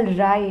 It's all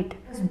right.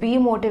 Just be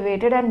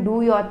motivated and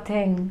do your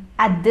thing.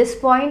 At this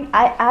point,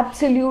 I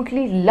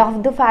absolutely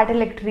love the Fat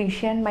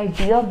Electrician, my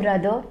dear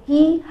brother.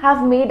 He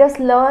have made us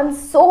learn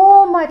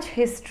so much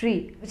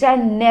history, which I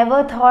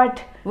never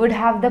thought would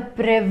have the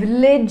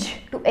privilege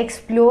to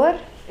explore.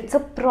 It's a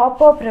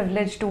proper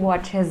privilege to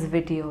watch his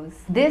videos.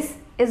 This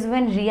is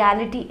when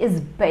reality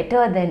is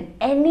better than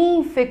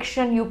any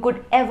fiction you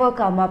could ever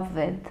come up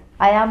with.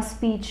 I am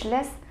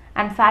speechless,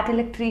 and Fat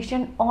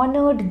Electrician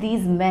honored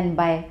these men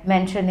by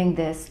mentioning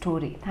their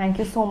story. Thank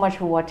you so much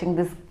for watching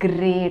this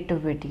great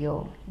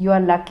video. You are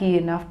lucky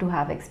enough to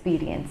have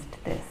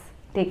experienced this.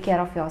 Take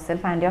care of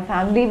yourself and your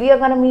family. We are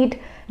gonna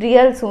meet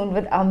real soon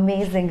with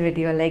amazing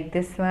video like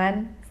this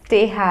one.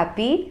 Stay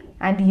happy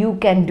and you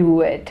can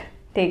do it.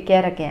 Take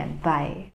care again. Bye.